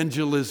the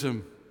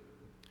evangelism.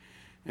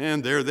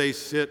 And there they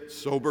sit,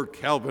 sober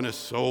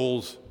Calvinist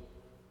souls,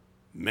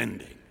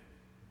 mending.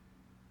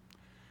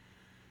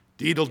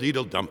 Deedle,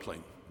 deedle,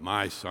 dumpling,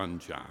 my son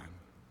John.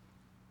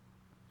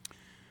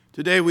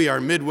 Today we are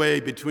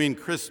midway between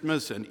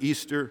Christmas and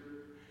Easter.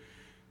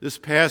 This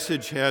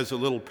passage has a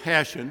little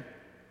Passion,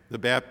 the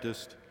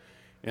Baptist,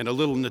 and a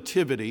little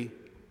Nativity,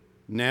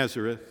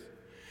 Nazareth.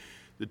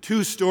 The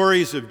two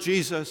stories of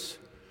Jesus,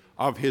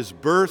 of his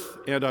birth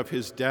and of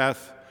his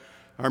death,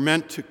 are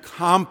meant to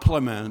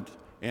complement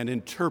and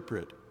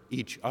interpret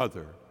each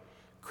other,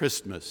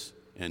 Christmas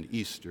and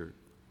Easter.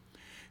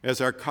 As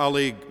our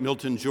colleague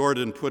Milton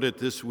Jordan put it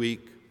this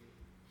week,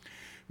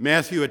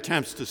 Matthew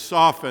attempts to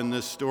soften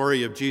this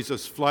story of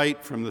Jesus'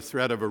 flight from the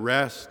threat of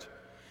arrest.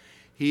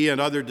 He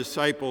and other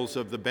disciples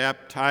of the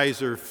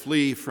baptizer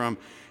flee from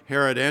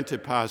Herod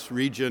Antipas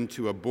region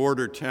to a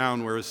border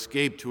town where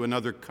escape to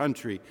another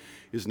country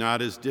is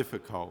not as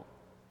difficult.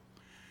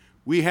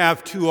 We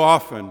have too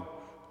often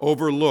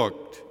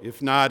overlooked,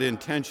 if not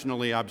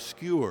intentionally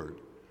obscured,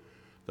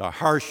 the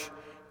harsh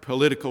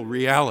political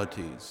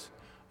realities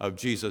of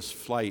Jesus'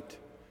 flight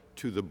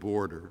to the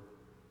border.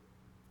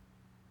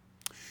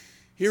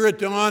 Here at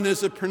dawn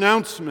is a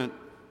pronouncement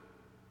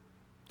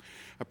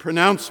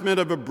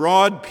of a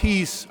broad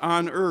peace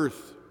on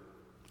earth,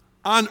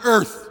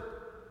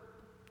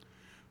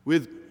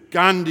 with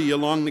Gandhi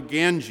along the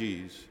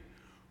Ganges,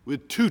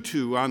 with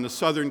Tutu on the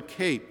southern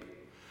Cape,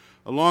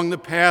 along the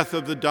path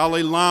of the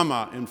Dalai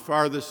Lama in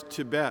farthest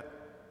Tibet,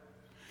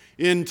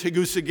 in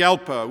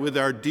Tegucigalpa with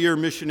our dear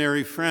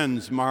missionary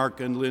friends Mark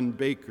and Lynn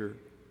Baker.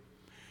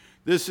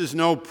 This is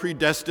no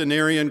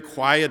predestinarian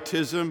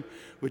quietism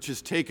which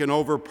has taken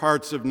over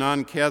parts of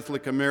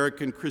non-Catholic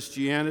American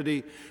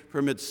Christianity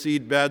from its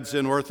seedbeds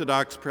in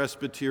Orthodox,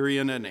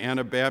 Presbyterian, and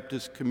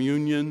Anabaptist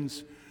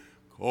communions.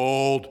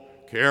 Cold,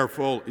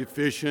 careful,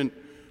 efficient,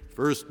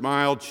 first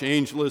mile,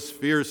 changeless,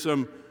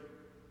 fearsome,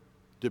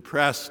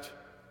 depressed,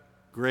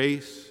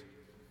 grace?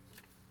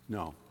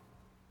 No.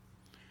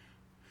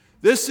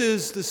 This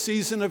is the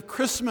season of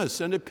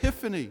Christmas and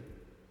Epiphany.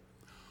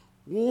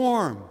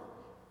 Warm,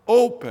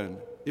 open,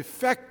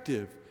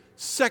 effective,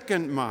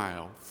 second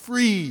mile,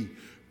 free,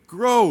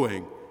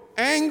 growing,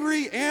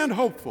 angry, and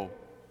hopeful.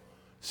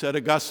 Said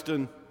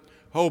Augustine,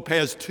 hope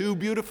has two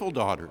beautiful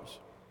daughters,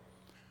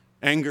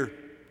 anger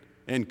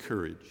and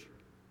courage.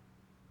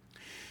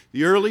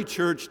 The early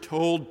church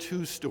told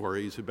two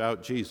stories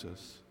about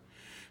Jesus.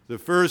 The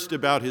first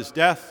about his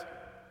death,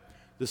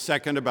 the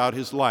second about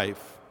his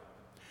life.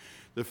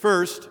 The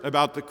first,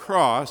 about the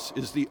cross,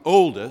 is the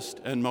oldest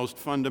and most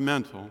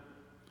fundamental.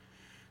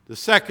 The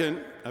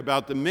second,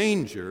 about the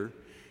manger,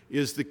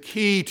 is the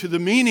key to the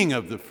meaning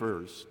of the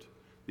first,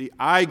 the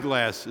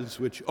eyeglasses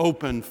which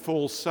open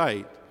full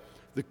sight,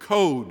 the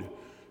code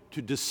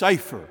to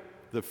decipher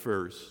the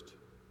first.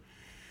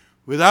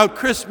 Without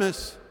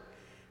Christmas,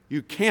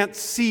 you can't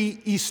see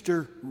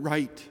Easter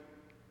right.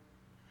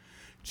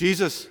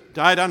 Jesus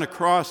died on a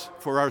cross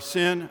for our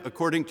sin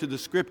according to the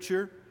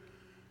Scripture.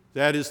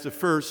 That is the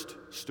first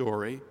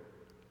story.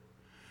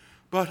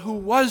 But who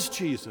was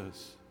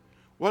Jesus?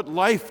 What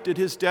life did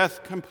his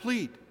death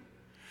complete?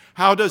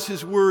 How does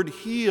his word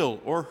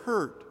heal or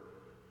hurt?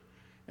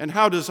 And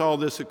how does all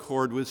this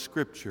accord with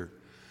Scripture?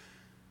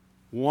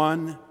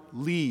 One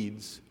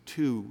leads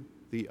to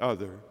the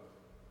other.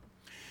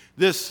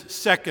 This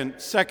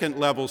second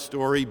level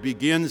story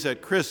begins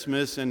at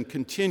Christmas and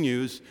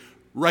continues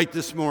right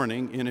this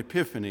morning in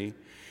Epiphany,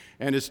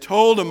 and is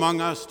told among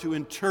us to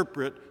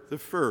interpret the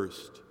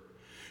first.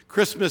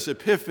 Christmas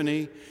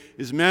Epiphany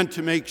is meant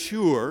to make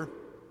sure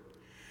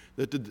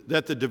that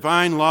the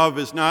divine love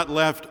is not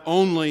left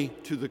only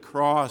to the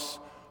cross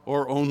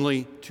or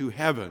only to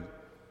heaven.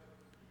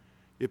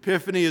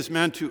 Epiphany is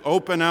meant to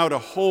open out a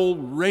whole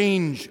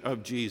range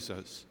of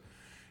Jesus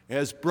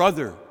as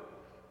brother,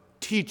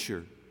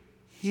 teacher,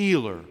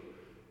 healer,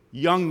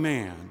 young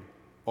man,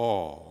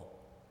 all.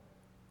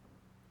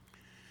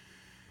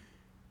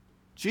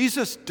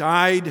 Jesus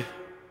died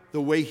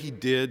the way he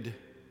did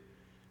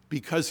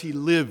because he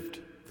lived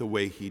the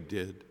way he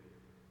did.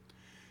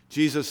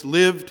 Jesus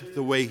lived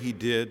the way he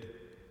did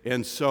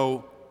and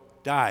so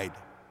died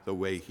the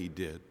way he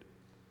did.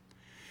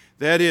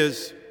 That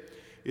is,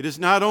 it is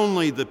not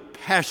only the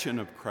passion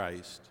of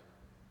Christ,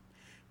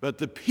 but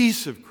the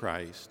peace of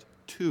Christ,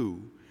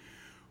 too,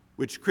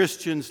 which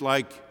Christians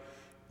like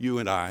you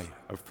and I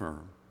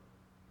affirm.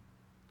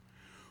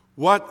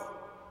 What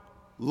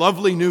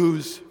lovely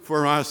news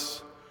for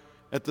us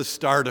at the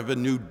start of a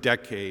new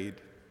decade.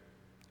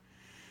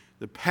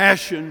 The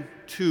passion,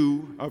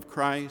 too, of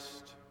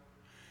Christ,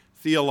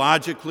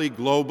 theologically,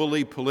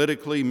 globally,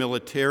 politically,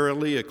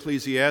 militarily,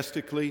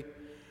 ecclesiastically.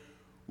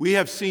 We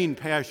have seen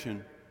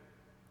passion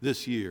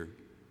this year,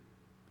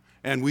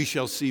 and we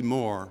shall see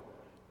more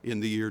in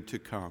the year to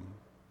come.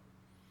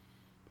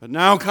 But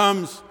now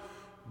comes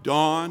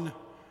dawn,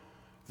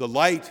 the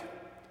light,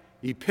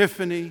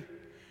 Epiphany,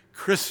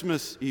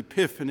 Christmas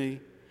Epiphany,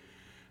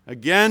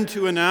 again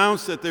to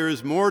announce that there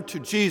is more to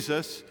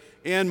Jesus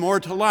and more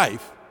to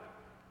life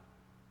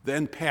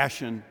than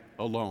passion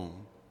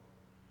alone.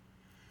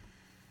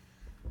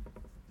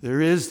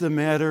 There is the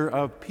matter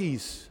of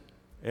peace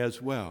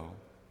as well.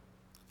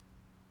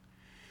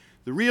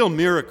 The real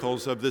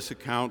miracles of this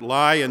account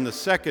lie in the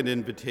second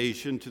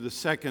invitation to the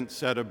second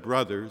set of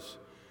brothers.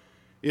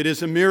 It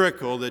is a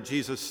miracle that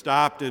Jesus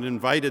stopped and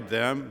invited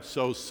them,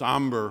 so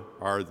somber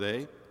are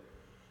they.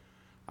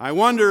 I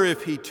wonder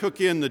if he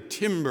took in the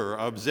timbre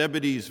of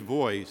Zebedee's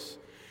voice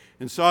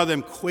and saw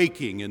them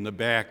quaking in the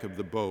back of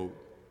the boat.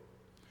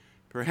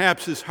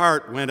 Perhaps his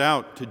heart went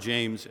out to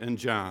James and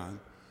John,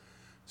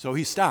 so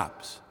he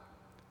stops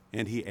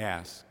and he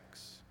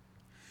asks.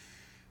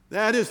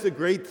 That is the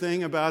great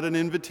thing about an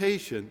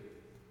invitation.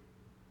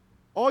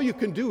 All you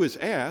can do is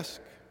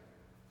ask.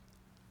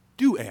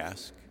 Do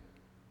ask.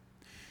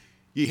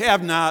 Ye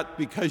have not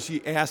because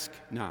ye ask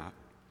not.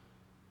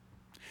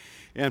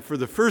 And for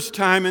the first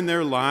time in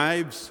their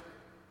lives,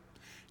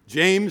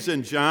 James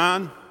and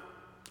John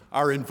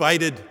are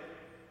invited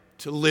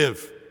to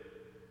live.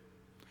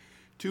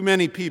 Too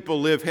many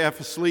people live half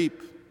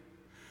asleep.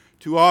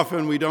 Too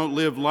often we don't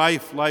live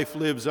life, life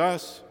lives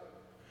us.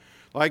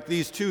 Like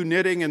these two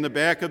knitting in the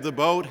back of the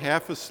boat,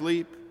 half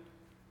asleep.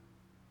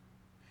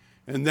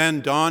 And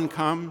then dawn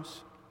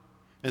comes,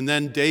 and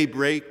then day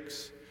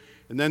breaks,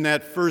 and then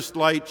that first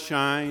light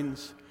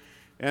shines,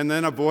 and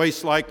then a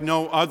voice like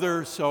no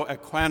other, so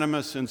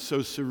equanimous and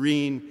so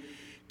serene,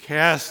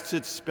 casts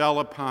its spell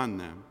upon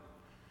them,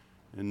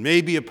 and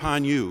maybe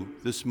upon you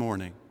this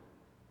morning.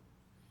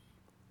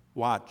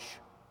 Watch.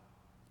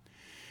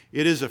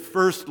 It is a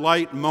first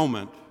light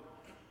moment,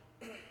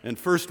 and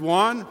first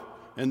one,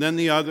 and then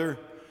the other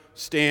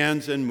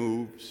stands and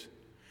moves.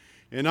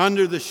 And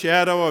under the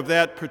shadow of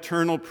that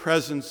paternal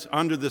presence,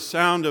 under the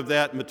sound of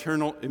that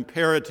maternal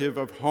imperative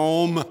of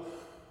home,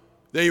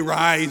 they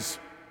rise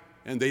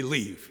and they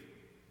leave.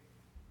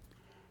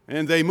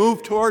 And they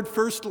move toward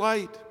first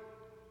light.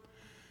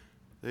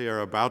 They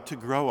are about to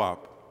grow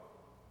up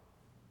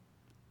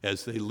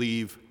as they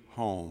leave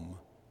home.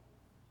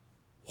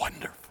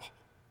 Wonderful.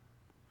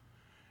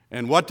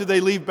 And what do they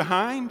leave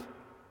behind?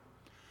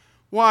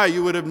 Why,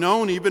 you would have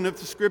known even if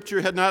the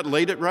Scripture had not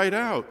laid it right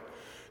out.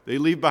 They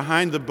leave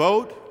behind the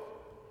boat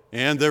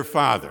and their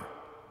father.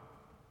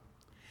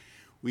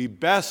 We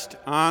best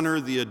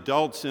honor the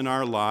adults in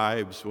our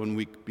lives when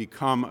we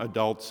become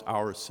adults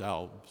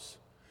ourselves.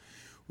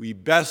 We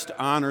best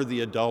honor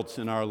the adults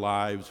in our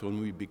lives when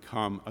we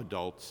become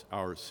adults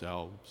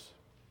ourselves.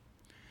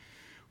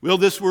 Will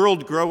this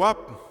world grow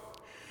up?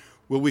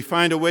 Will we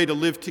find a way to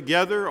live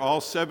together,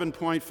 all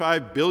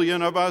 7.5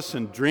 billion of us,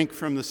 and drink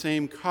from the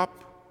same cup?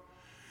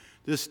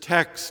 This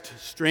text,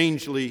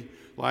 strangely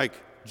like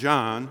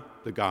John,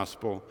 the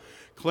Gospel,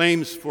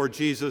 claims for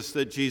Jesus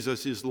that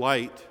Jesus is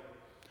light.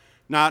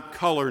 Not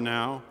color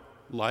now,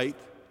 light.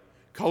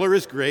 Color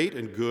is great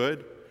and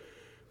good,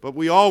 but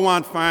we all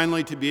want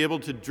finally to be able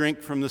to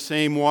drink from the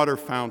same water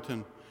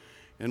fountain,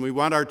 and we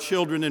want our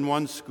children in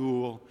one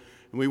school,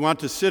 and we want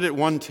to sit at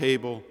one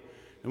table,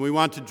 and we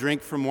want to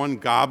drink from one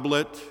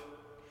goblet.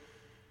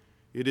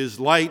 It is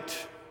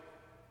light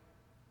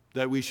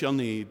that we shall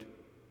need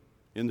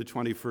in the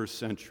 21st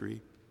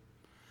century.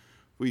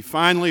 We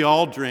finally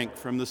all drink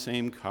from the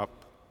same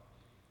cup.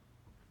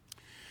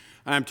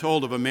 I'm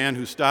told of a man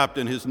who stopped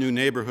in his new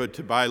neighborhood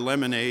to buy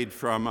lemonade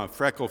from a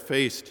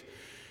freckle-faced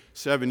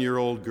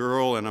 7-year-old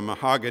girl and a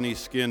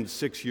mahogany-skinned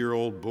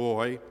 6-year-old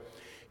boy.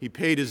 He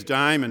paid his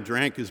dime and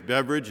drank his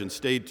beverage and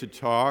stayed to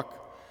talk.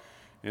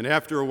 And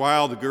after a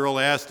while, the girl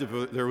asked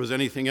if there was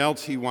anything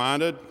else he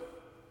wanted.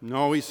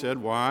 No, he said.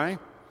 Why?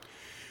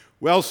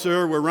 Well,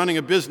 sir, we're running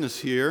a business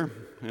here,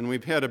 and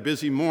we've had a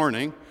busy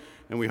morning,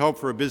 and we hope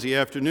for a busy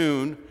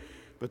afternoon,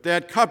 but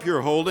that cup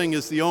you're holding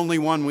is the only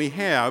one we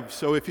have,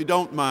 so if you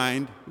don't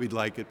mind, we'd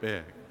like it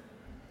back.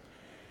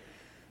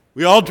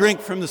 We all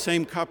drink from the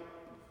same cup.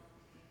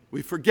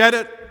 We forget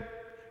it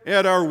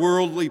at our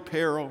worldly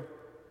peril.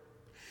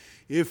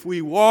 If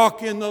we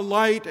walk in the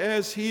light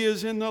as he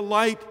is in the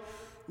light,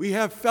 we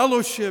have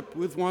fellowship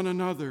with one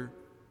another.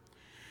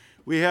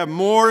 We have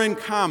more in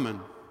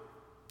common.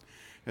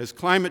 As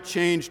climate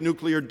change,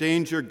 nuclear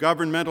danger,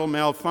 governmental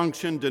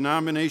malfunction,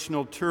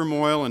 denominational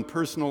turmoil, and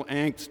personal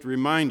angst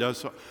remind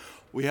us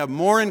we have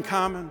more in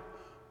common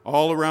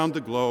all around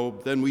the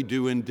globe than we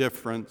do in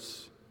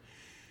difference.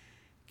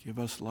 Give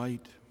us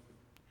light.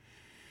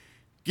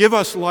 Give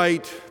us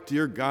light,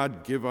 dear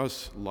God, give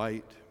us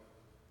light.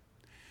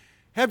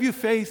 Have you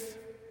faith?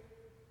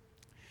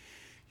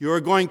 You are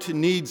going to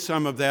need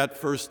some of that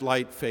first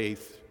light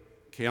faith,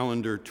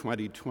 calendar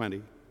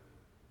 2020.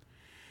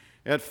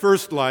 At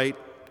first light,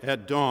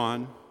 at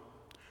dawn,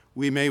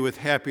 we may with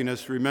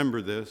happiness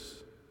remember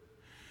this.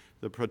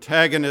 The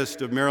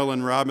protagonist of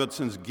Marilyn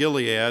Robinson's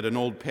Gilead, an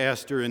old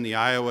pastor in the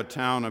Iowa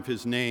town of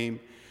his name,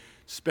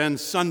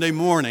 spends Sunday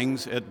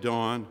mornings at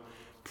dawn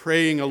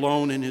praying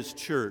alone in his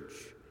church.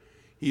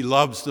 He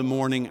loves the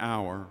morning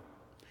hour,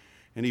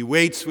 and he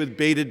waits with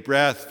bated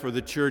breath for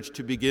the church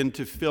to begin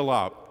to fill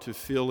up, to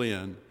fill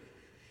in.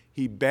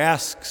 He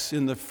basks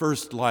in the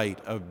first light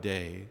of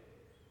day.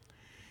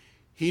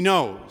 He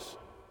knows,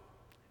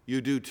 you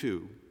do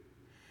too,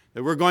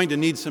 that we're going to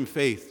need some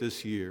faith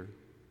this year.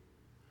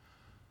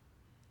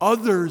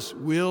 Others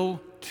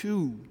will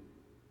too.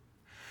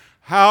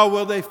 How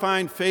will they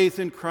find faith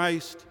in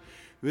Christ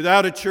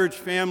without a church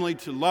family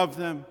to love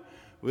them,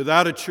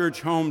 without a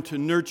church home to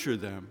nurture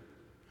them,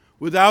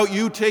 without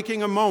you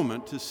taking a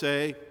moment to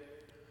say,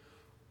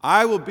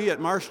 I will be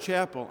at Marsh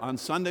Chapel on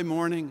Sunday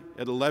morning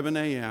at 11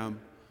 a.m.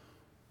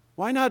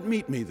 Why not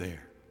meet me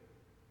there?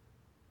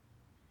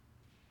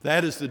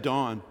 That is the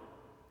dawn.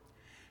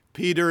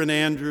 Peter and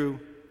Andrew,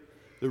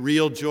 the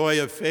real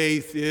joy of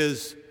faith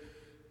is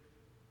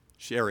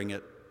sharing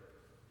it.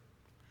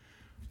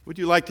 Would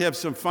you like to have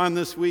some fun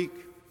this week?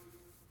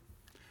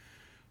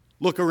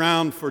 Look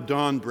around for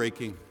dawn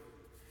breaking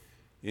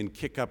and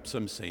kick up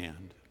some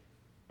sand.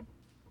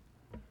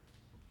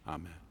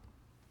 Amen.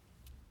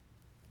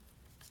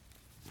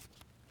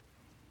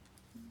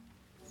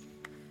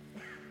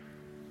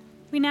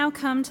 We now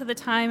come to the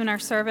time in our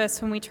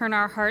service when we turn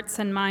our hearts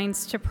and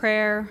minds to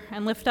prayer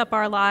and lift up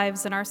our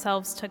lives and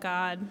ourselves to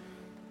God.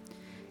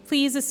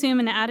 Please assume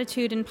an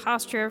attitude and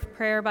posture of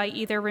prayer by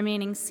either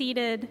remaining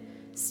seated,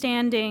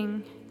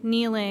 standing,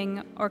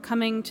 kneeling, or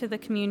coming to the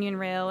communion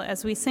rail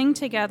as we sing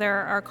together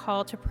our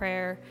call to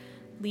prayer,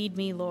 Lead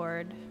Me,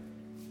 Lord.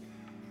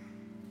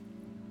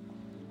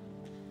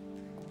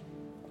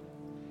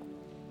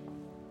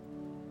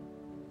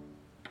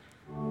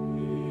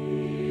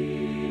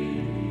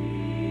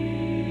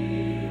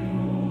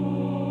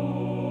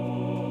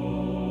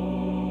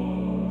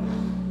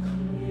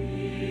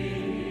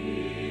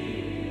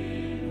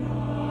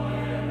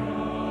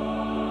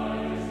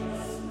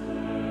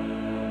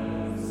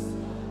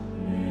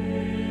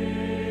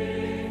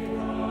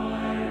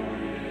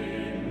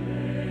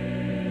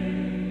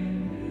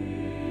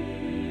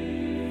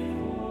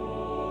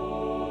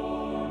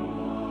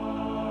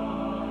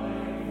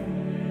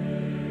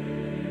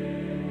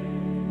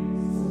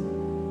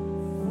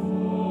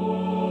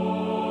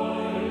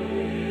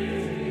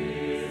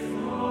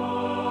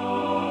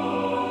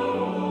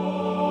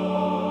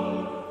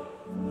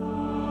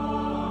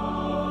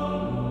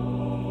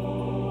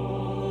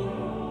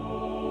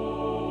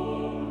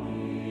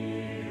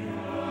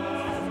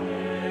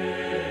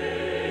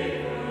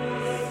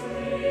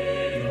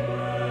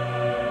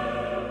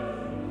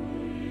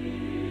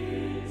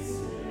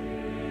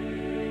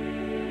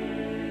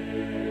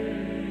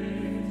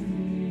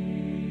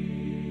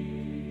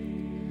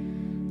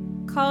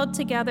 Called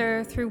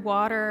together through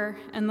water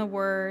and the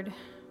word,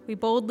 we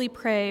boldly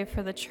pray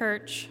for the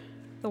church,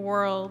 the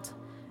world,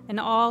 and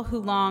all who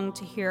long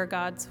to hear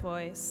God's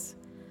voice.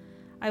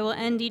 I will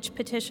end each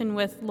petition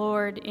with,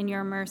 Lord, in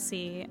your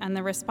mercy, and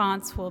the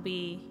response will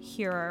be,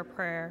 hear our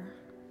prayer.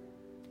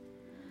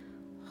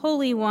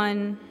 Holy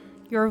One,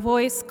 your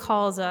voice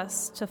calls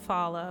us to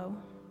follow.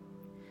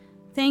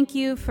 Thank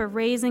you for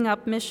raising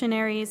up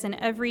missionaries in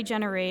every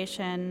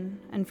generation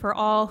and for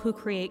all who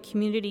create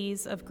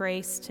communities of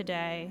grace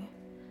today.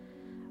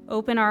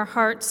 Open our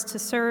hearts to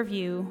serve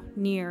you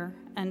near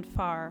and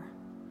far.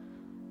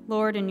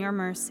 Lord, in your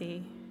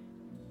mercy,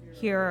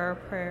 hear our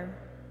prayer.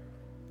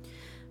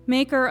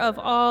 Maker of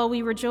all,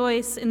 we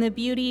rejoice in the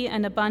beauty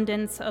and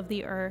abundance of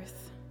the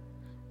earth.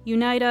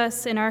 Unite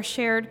us in our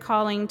shared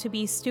calling to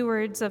be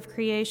stewards of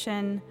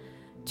creation,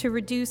 to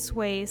reduce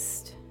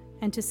waste,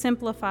 and to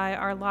simplify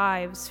our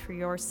lives for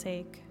your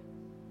sake.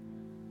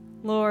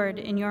 Lord,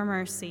 in your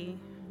mercy,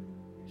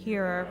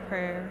 hear our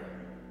prayer.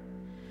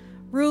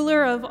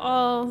 Ruler of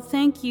all,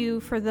 thank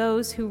you for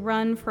those who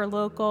run for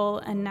local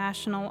and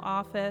national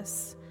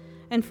office,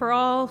 and for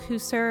all who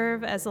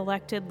serve as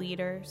elected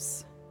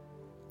leaders.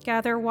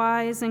 Gather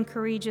wise and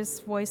courageous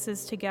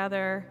voices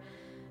together,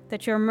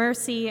 that your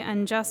mercy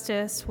and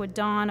justice would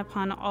dawn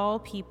upon all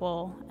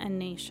people and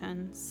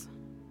nations.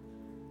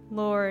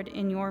 Lord,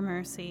 in your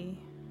mercy,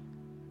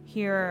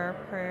 hear our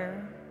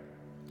prayer.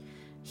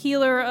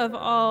 Healer of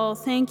all,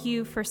 thank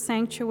you for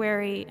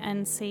sanctuary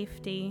and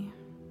safety.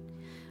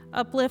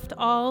 Uplift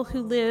all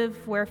who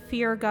live where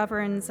fear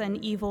governs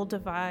and evil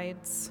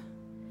divides.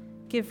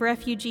 Give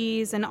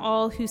refugees and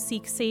all who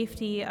seek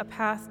safety a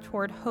path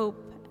toward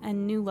hope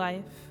and new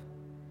life.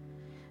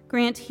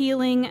 Grant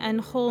healing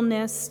and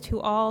wholeness to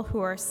all who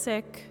are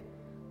sick,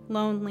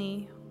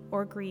 lonely,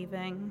 or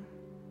grieving.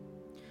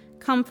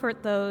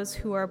 Comfort those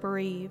who are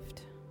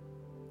bereaved.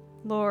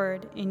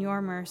 Lord, in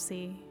your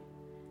mercy,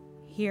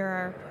 hear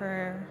our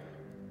prayer.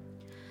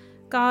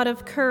 God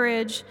of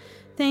courage,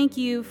 thank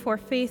you for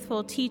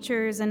faithful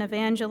teachers and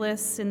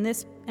evangelists in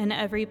this and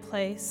every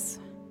place.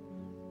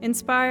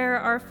 Inspire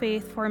our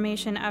faith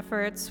formation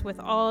efforts with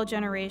all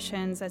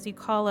generations as you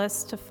call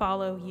us to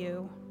follow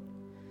you.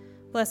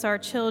 Bless our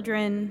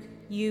children,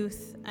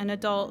 youth, and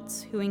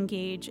adults who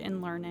engage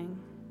in learning.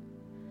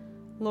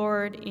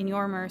 Lord, in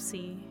your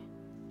mercy,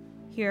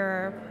 hear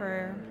our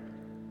prayer.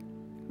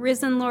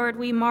 Risen Lord,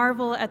 we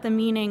marvel at the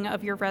meaning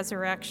of your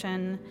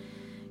resurrection.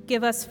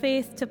 Give us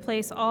faith to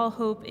place all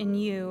hope in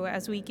you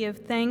as we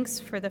give thanks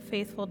for the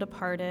faithful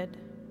departed.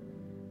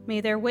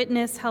 May their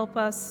witness help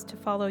us to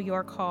follow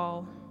your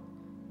call.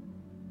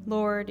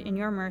 Lord, in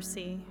your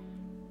mercy,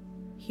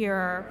 hear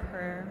our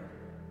prayer.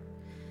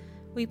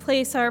 We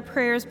place our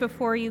prayers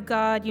before you,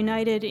 God,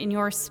 united in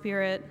your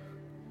Spirit,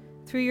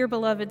 through your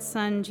beloved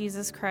Son,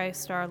 Jesus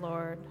Christ, our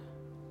Lord.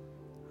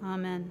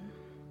 Amen.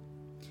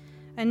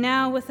 And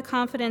now, with the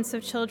confidence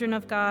of children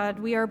of God,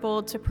 we are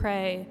bold to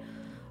pray,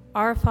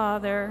 Our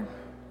Father,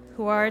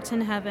 who art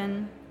in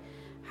heaven,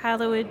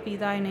 hallowed be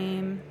thy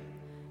name.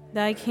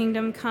 Thy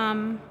kingdom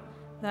come,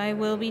 thy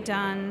will be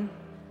done,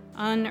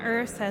 on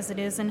earth as it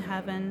is in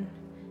heaven.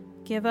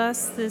 Give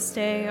us this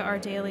day our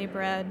daily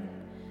bread,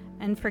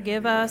 and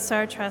forgive us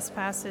our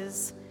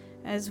trespasses,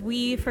 as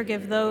we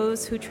forgive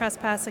those who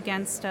trespass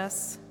against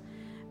us.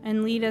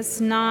 And lead us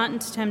not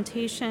into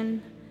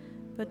temptation,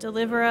 but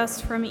deliver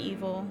us from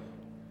evil.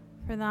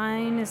 For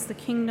thine is the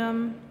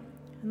kingdom,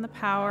 and the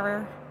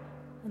power,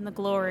 and the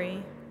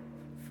glory,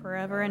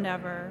 forever and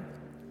ever.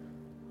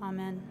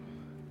 Amen.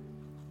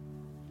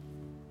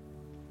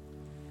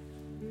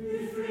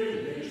 If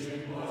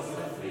religion was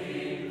a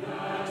thing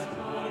that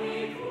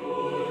money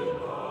could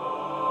buy,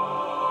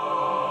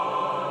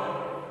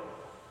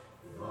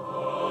 the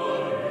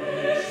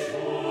rich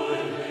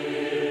would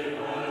live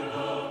and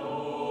the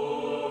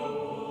poor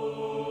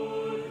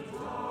would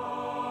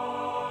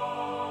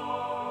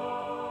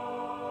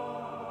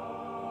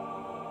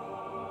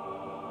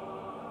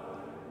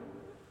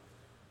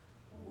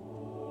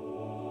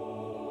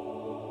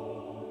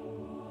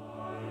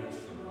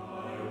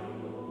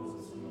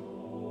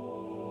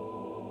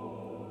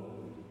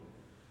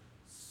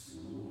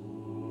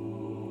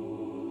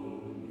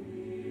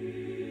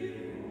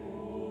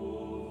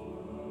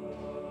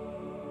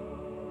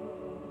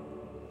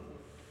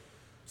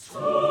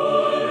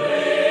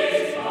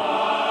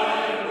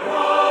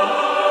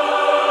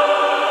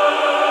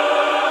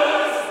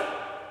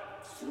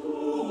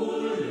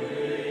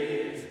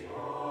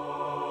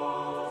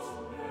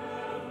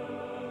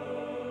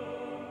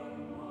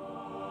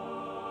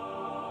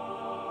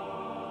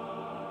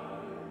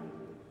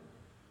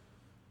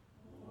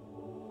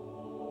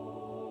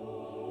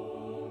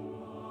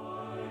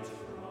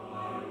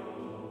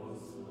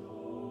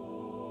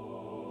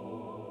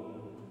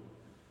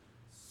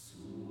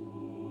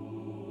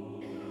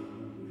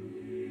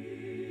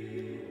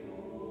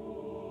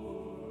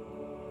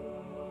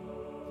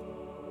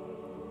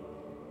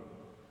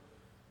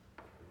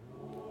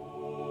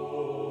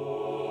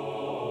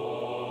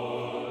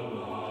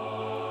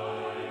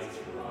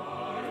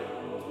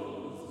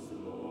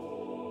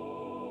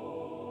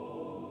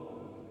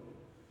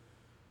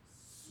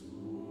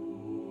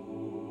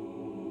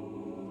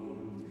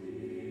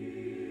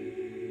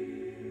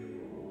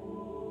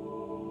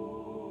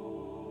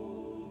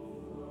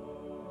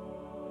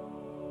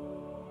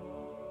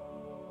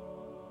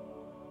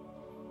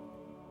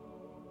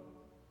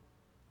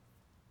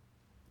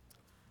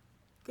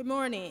Good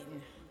morning.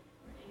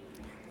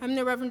 I'm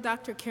the Reverend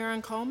Dr.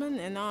 Karen Coleman,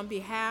 and on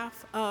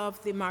behalf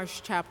of the Marsh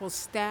Chapel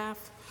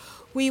staff,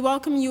 we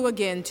welcome you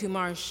again to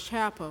Marsh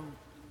Chapel.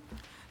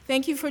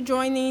 Thank you for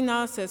joining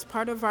us as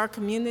part of our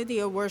community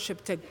of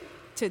worship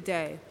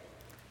today.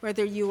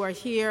 Whether you are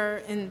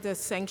here in the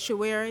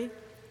sanctuary,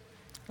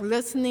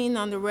 listening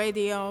on the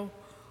radio,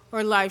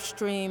 or live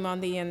stream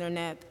on the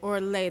internet,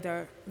 or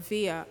later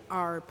via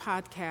our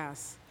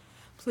podcast,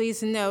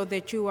 please know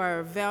that you are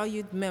a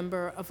valued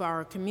member of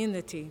our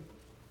community.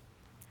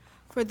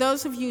 For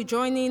those of you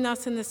joining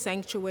us in the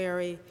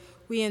sanctuary,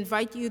 we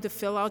invite you to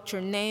fill out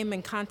your name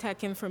and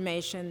contact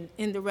information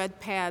in the red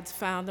pads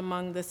found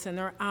among the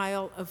center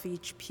aisle of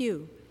each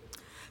pew.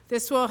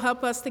 This will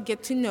help us to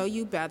get to know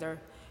you better,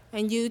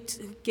 and you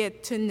to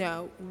get to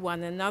know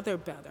one another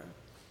better.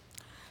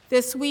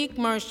 This week,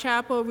 Marsh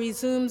Chapel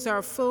resumes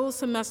our full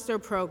semester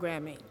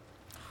programming.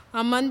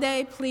 On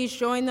Monday, please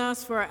join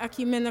us for our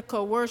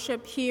ecumenical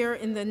worship here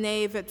in the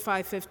nave at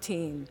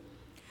 5:15.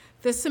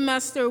 This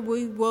semester,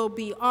 we will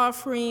be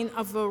offering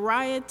a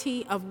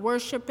variety of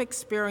worship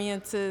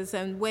experiences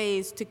and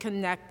ways to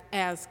connect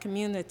as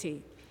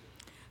community.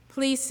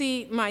 Please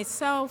see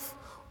myself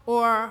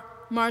or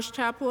Marsh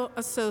Chapel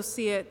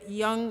Associate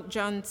Young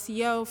John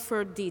Seo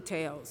for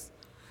details.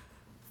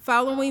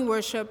 Following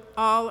worship,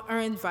 all are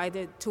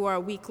invited to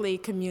our weekly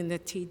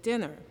community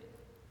dinner.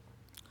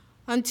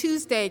 On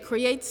Tuesday,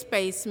 Create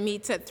Space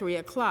meets at 3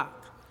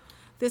 o'clock.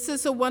 This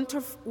is a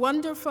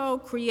wonderful,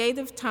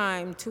 creative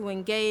time to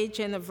engage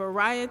in a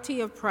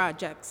variety of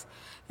projects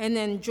and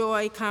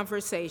enjoy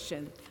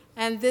conversation,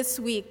 and this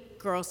week,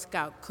 Girl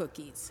Scout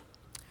cookies.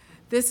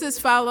 This is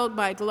followed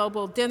by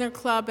Global Dinner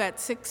Club at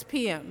 6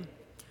 p.m.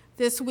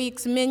 This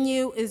week's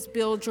menu is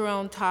Build Your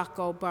Own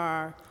Taco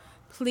Bar.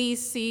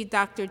 Please see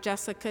Dr.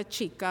 Jessica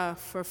Chica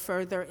for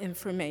further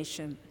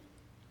information.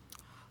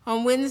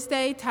 On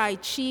Wednesday, Tai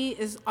Chi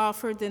is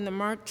offered in the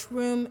March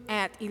Room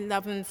at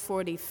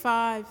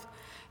 11:45,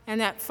 and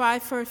at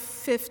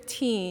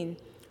 5:15,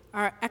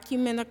 our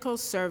ecumenical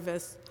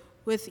service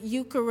with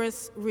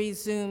Eucharist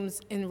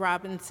resumes in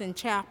Robinson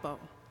Chapel.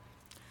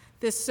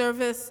 This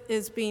service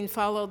is being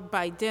followed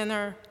by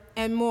dinner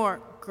and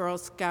more Girl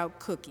Scout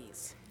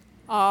cookies.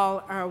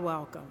 All are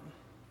welcome.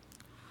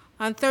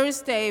 On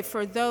Thursday,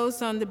 for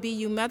those on the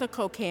BU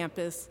Medical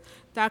Campus,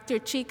 Dr.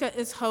 Chica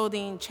is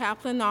holding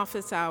chaplain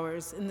office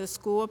hours in the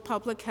School of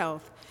Public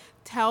Health,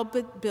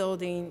 Talbot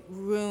Building,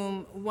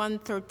 room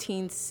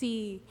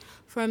 113C,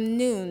 from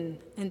noon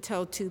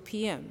until 2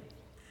 p.m.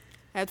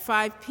 At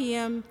 5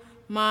 p.m.,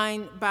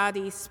 Mind,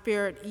 Body,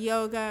 Spirit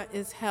Yoga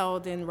is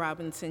held in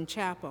Robinson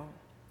Chapel.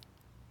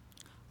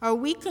 Our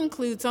week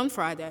concludes on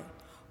Friday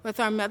with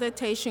our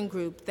meditation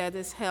group that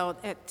is held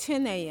at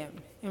 10 a.m.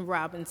 in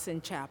Robinson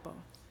Chapel.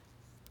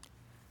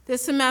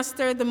 This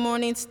semester, the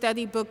morning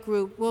study book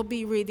group will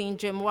be reading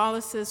Jim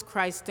Wallace's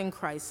Christ in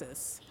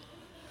Crisis.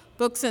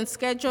 Books and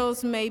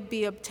schedules may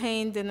be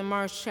obtained in the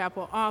Marsh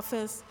Chapel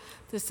office.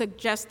 The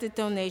suggested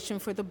donation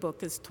for the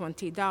book is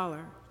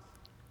 $20.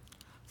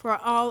 For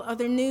all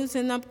other news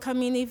and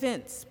upcoming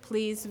events,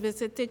 please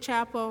visit the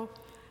chapel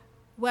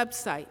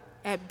website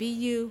at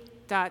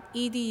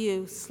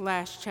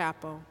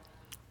bu.edu/chapel,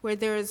 where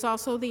there is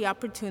also the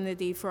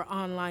opportunity for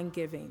online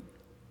giving.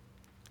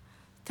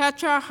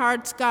 Touch our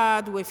hearts,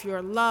 God, with your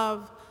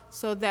love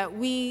so that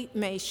we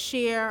may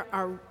share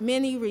our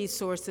many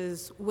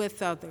resources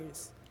with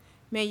others.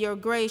 May your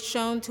grace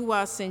shown to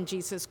us in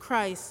Jesus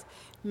Christ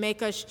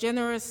make us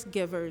generous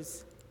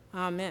givers.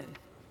 Amen.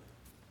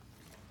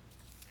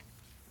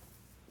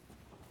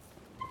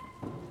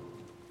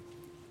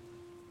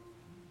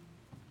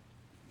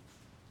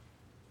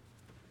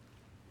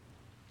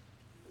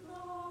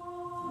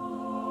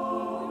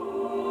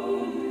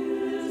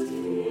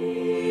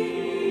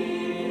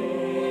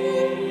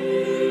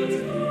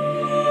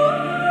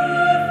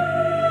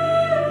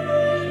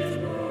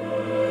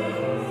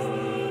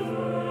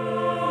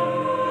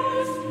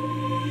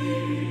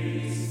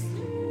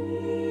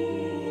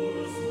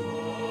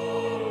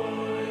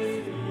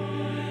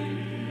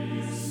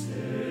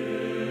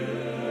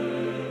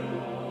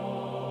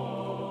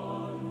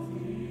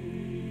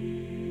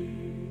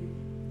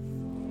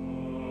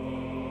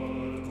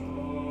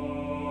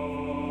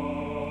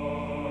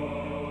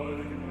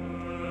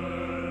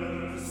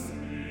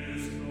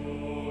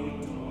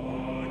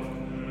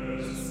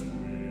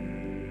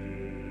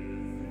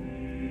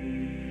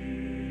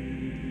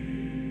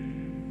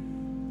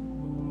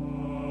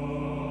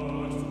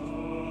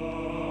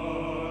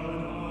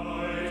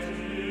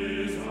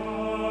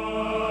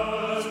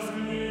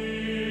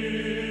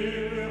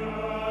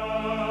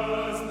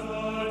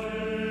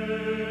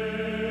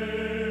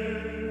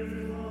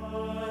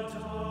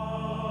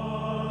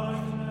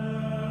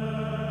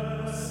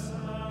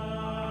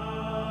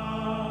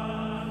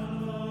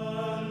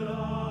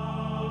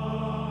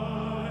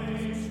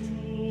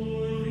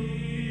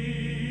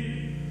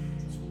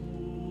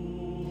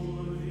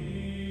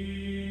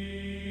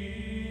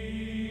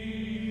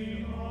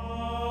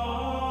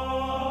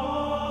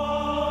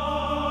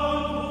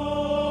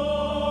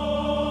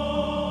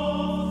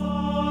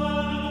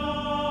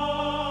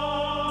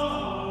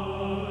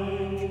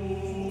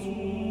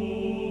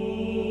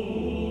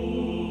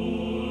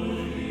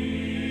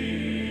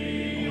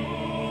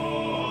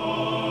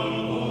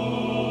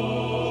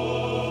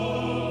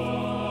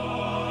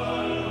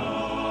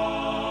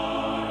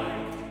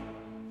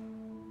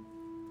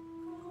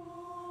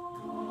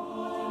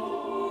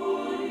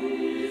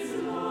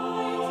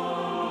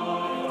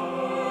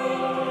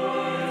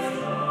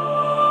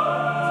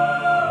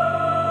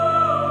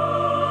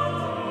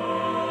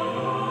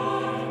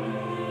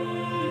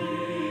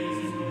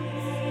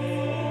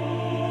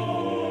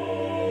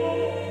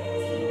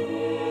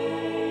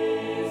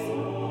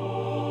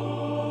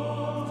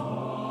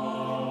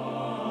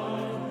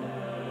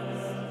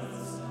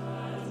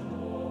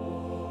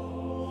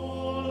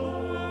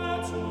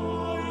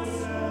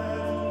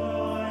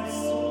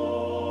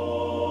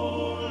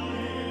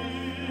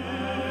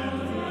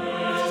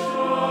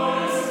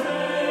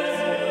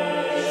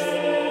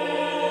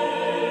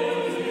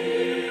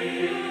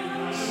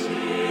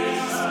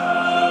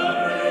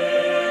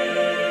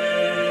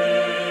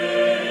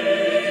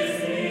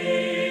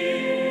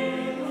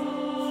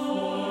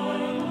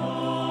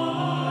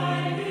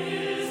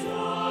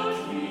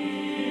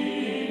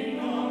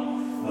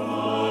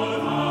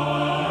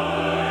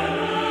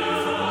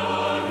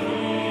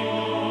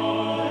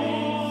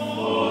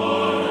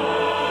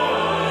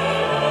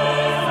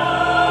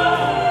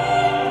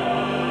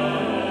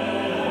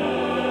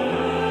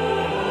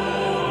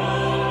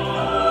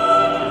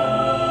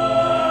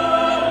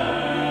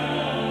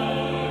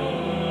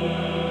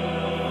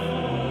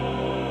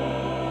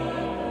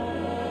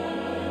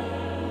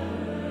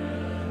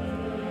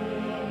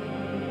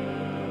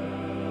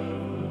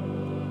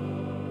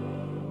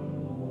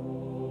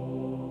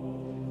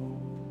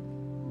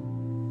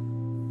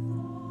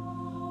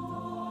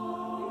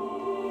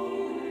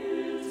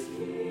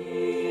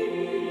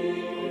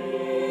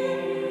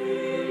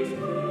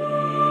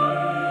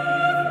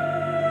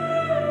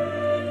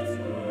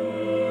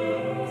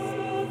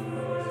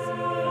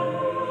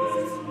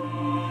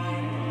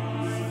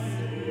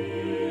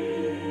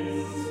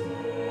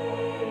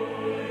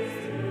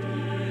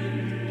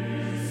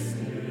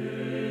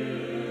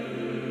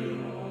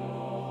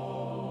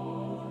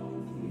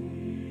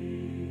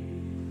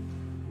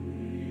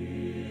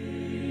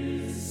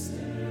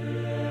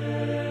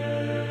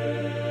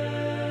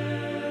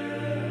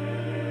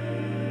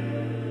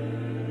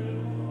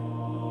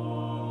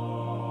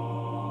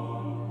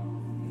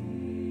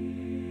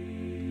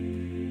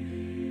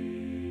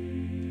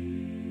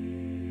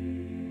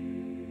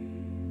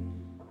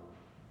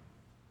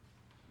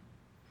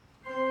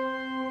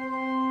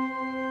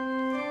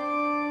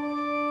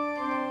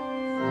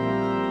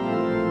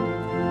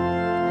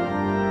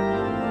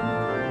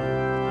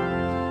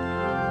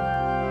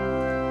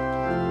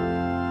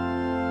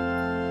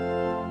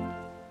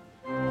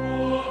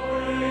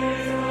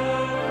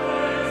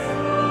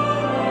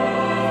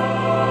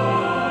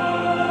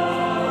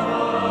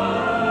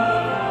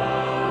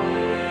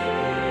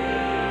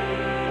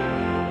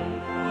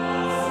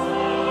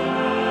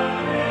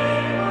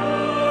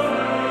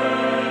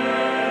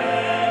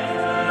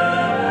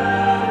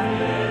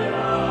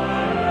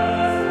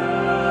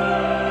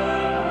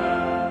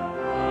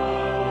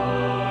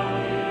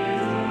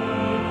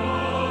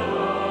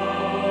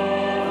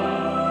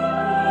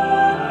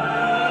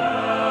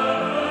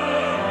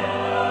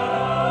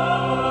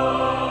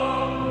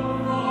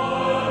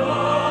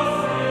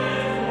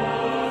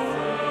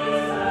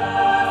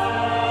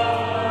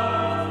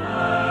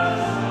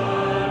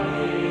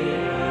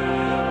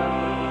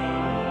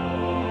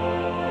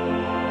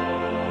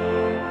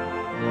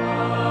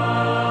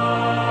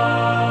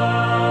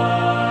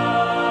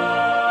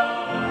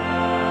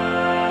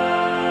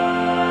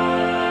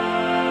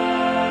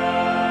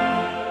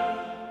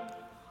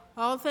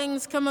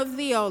 things come of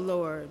thee, O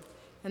Lord,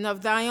 and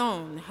of thy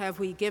own have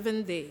we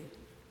given thee.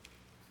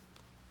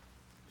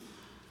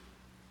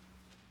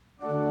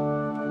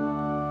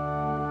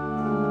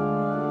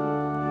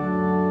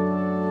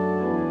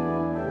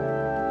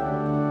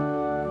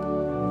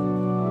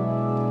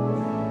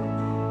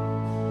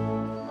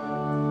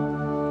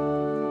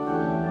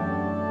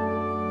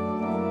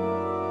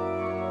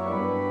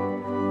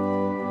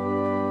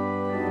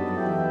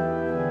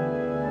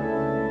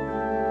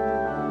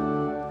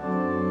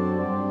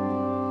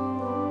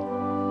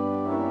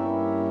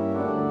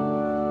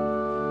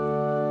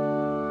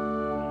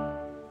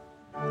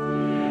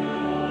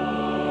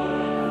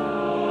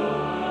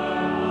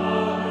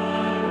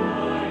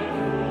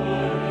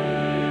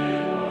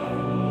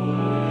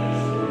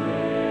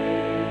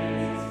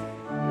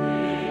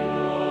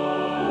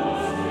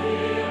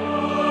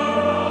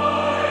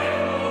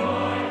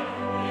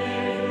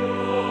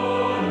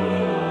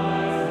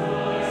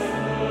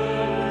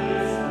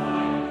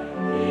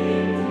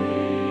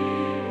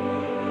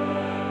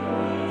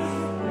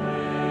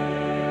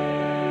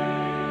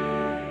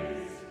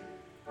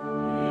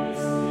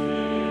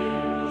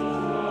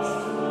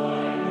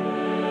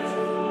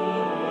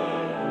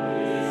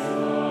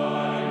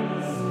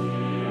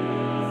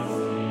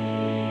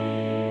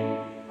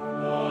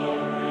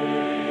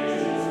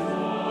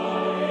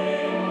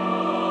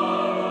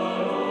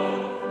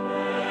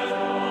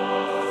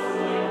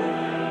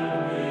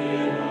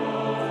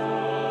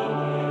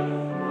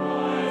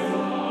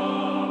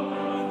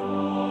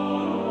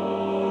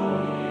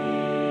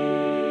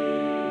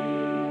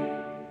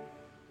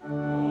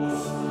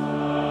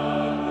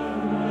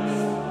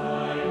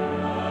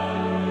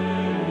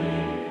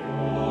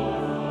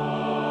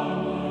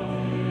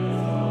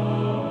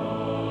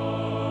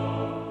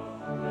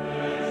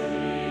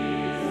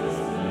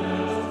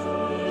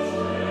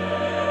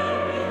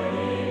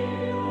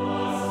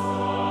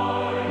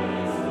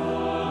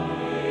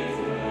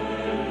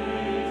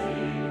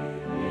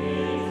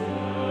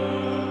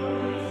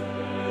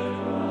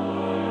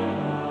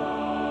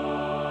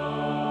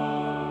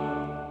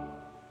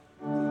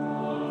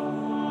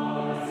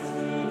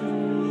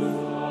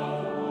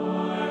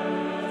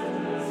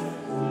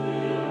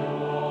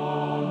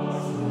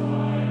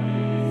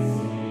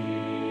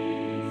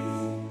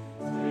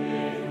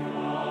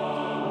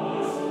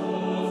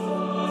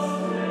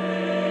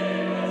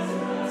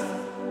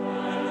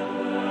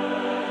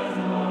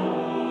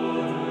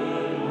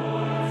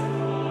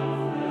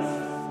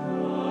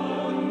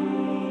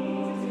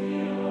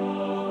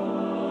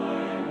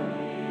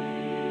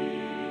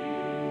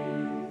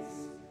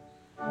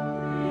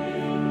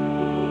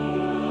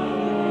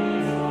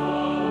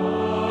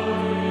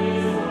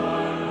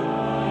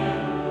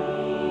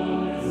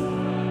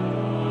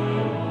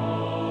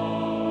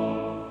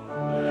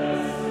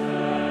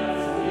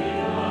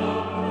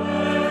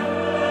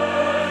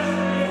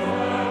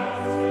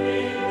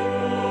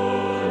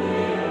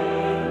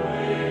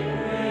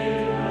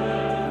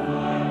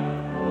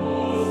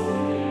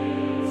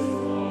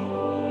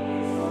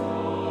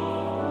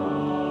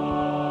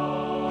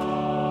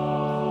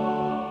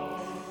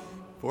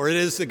 For it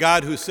is the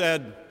God who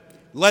said,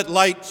 "Let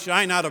light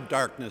shine out of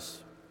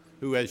darkness,"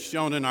 who has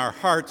shown in our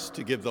hearts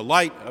to give the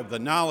light of the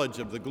knowledge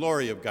of the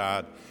glory of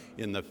God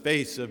in the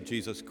face of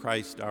Jesus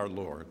Christ our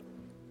Lord.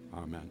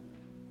 Amen.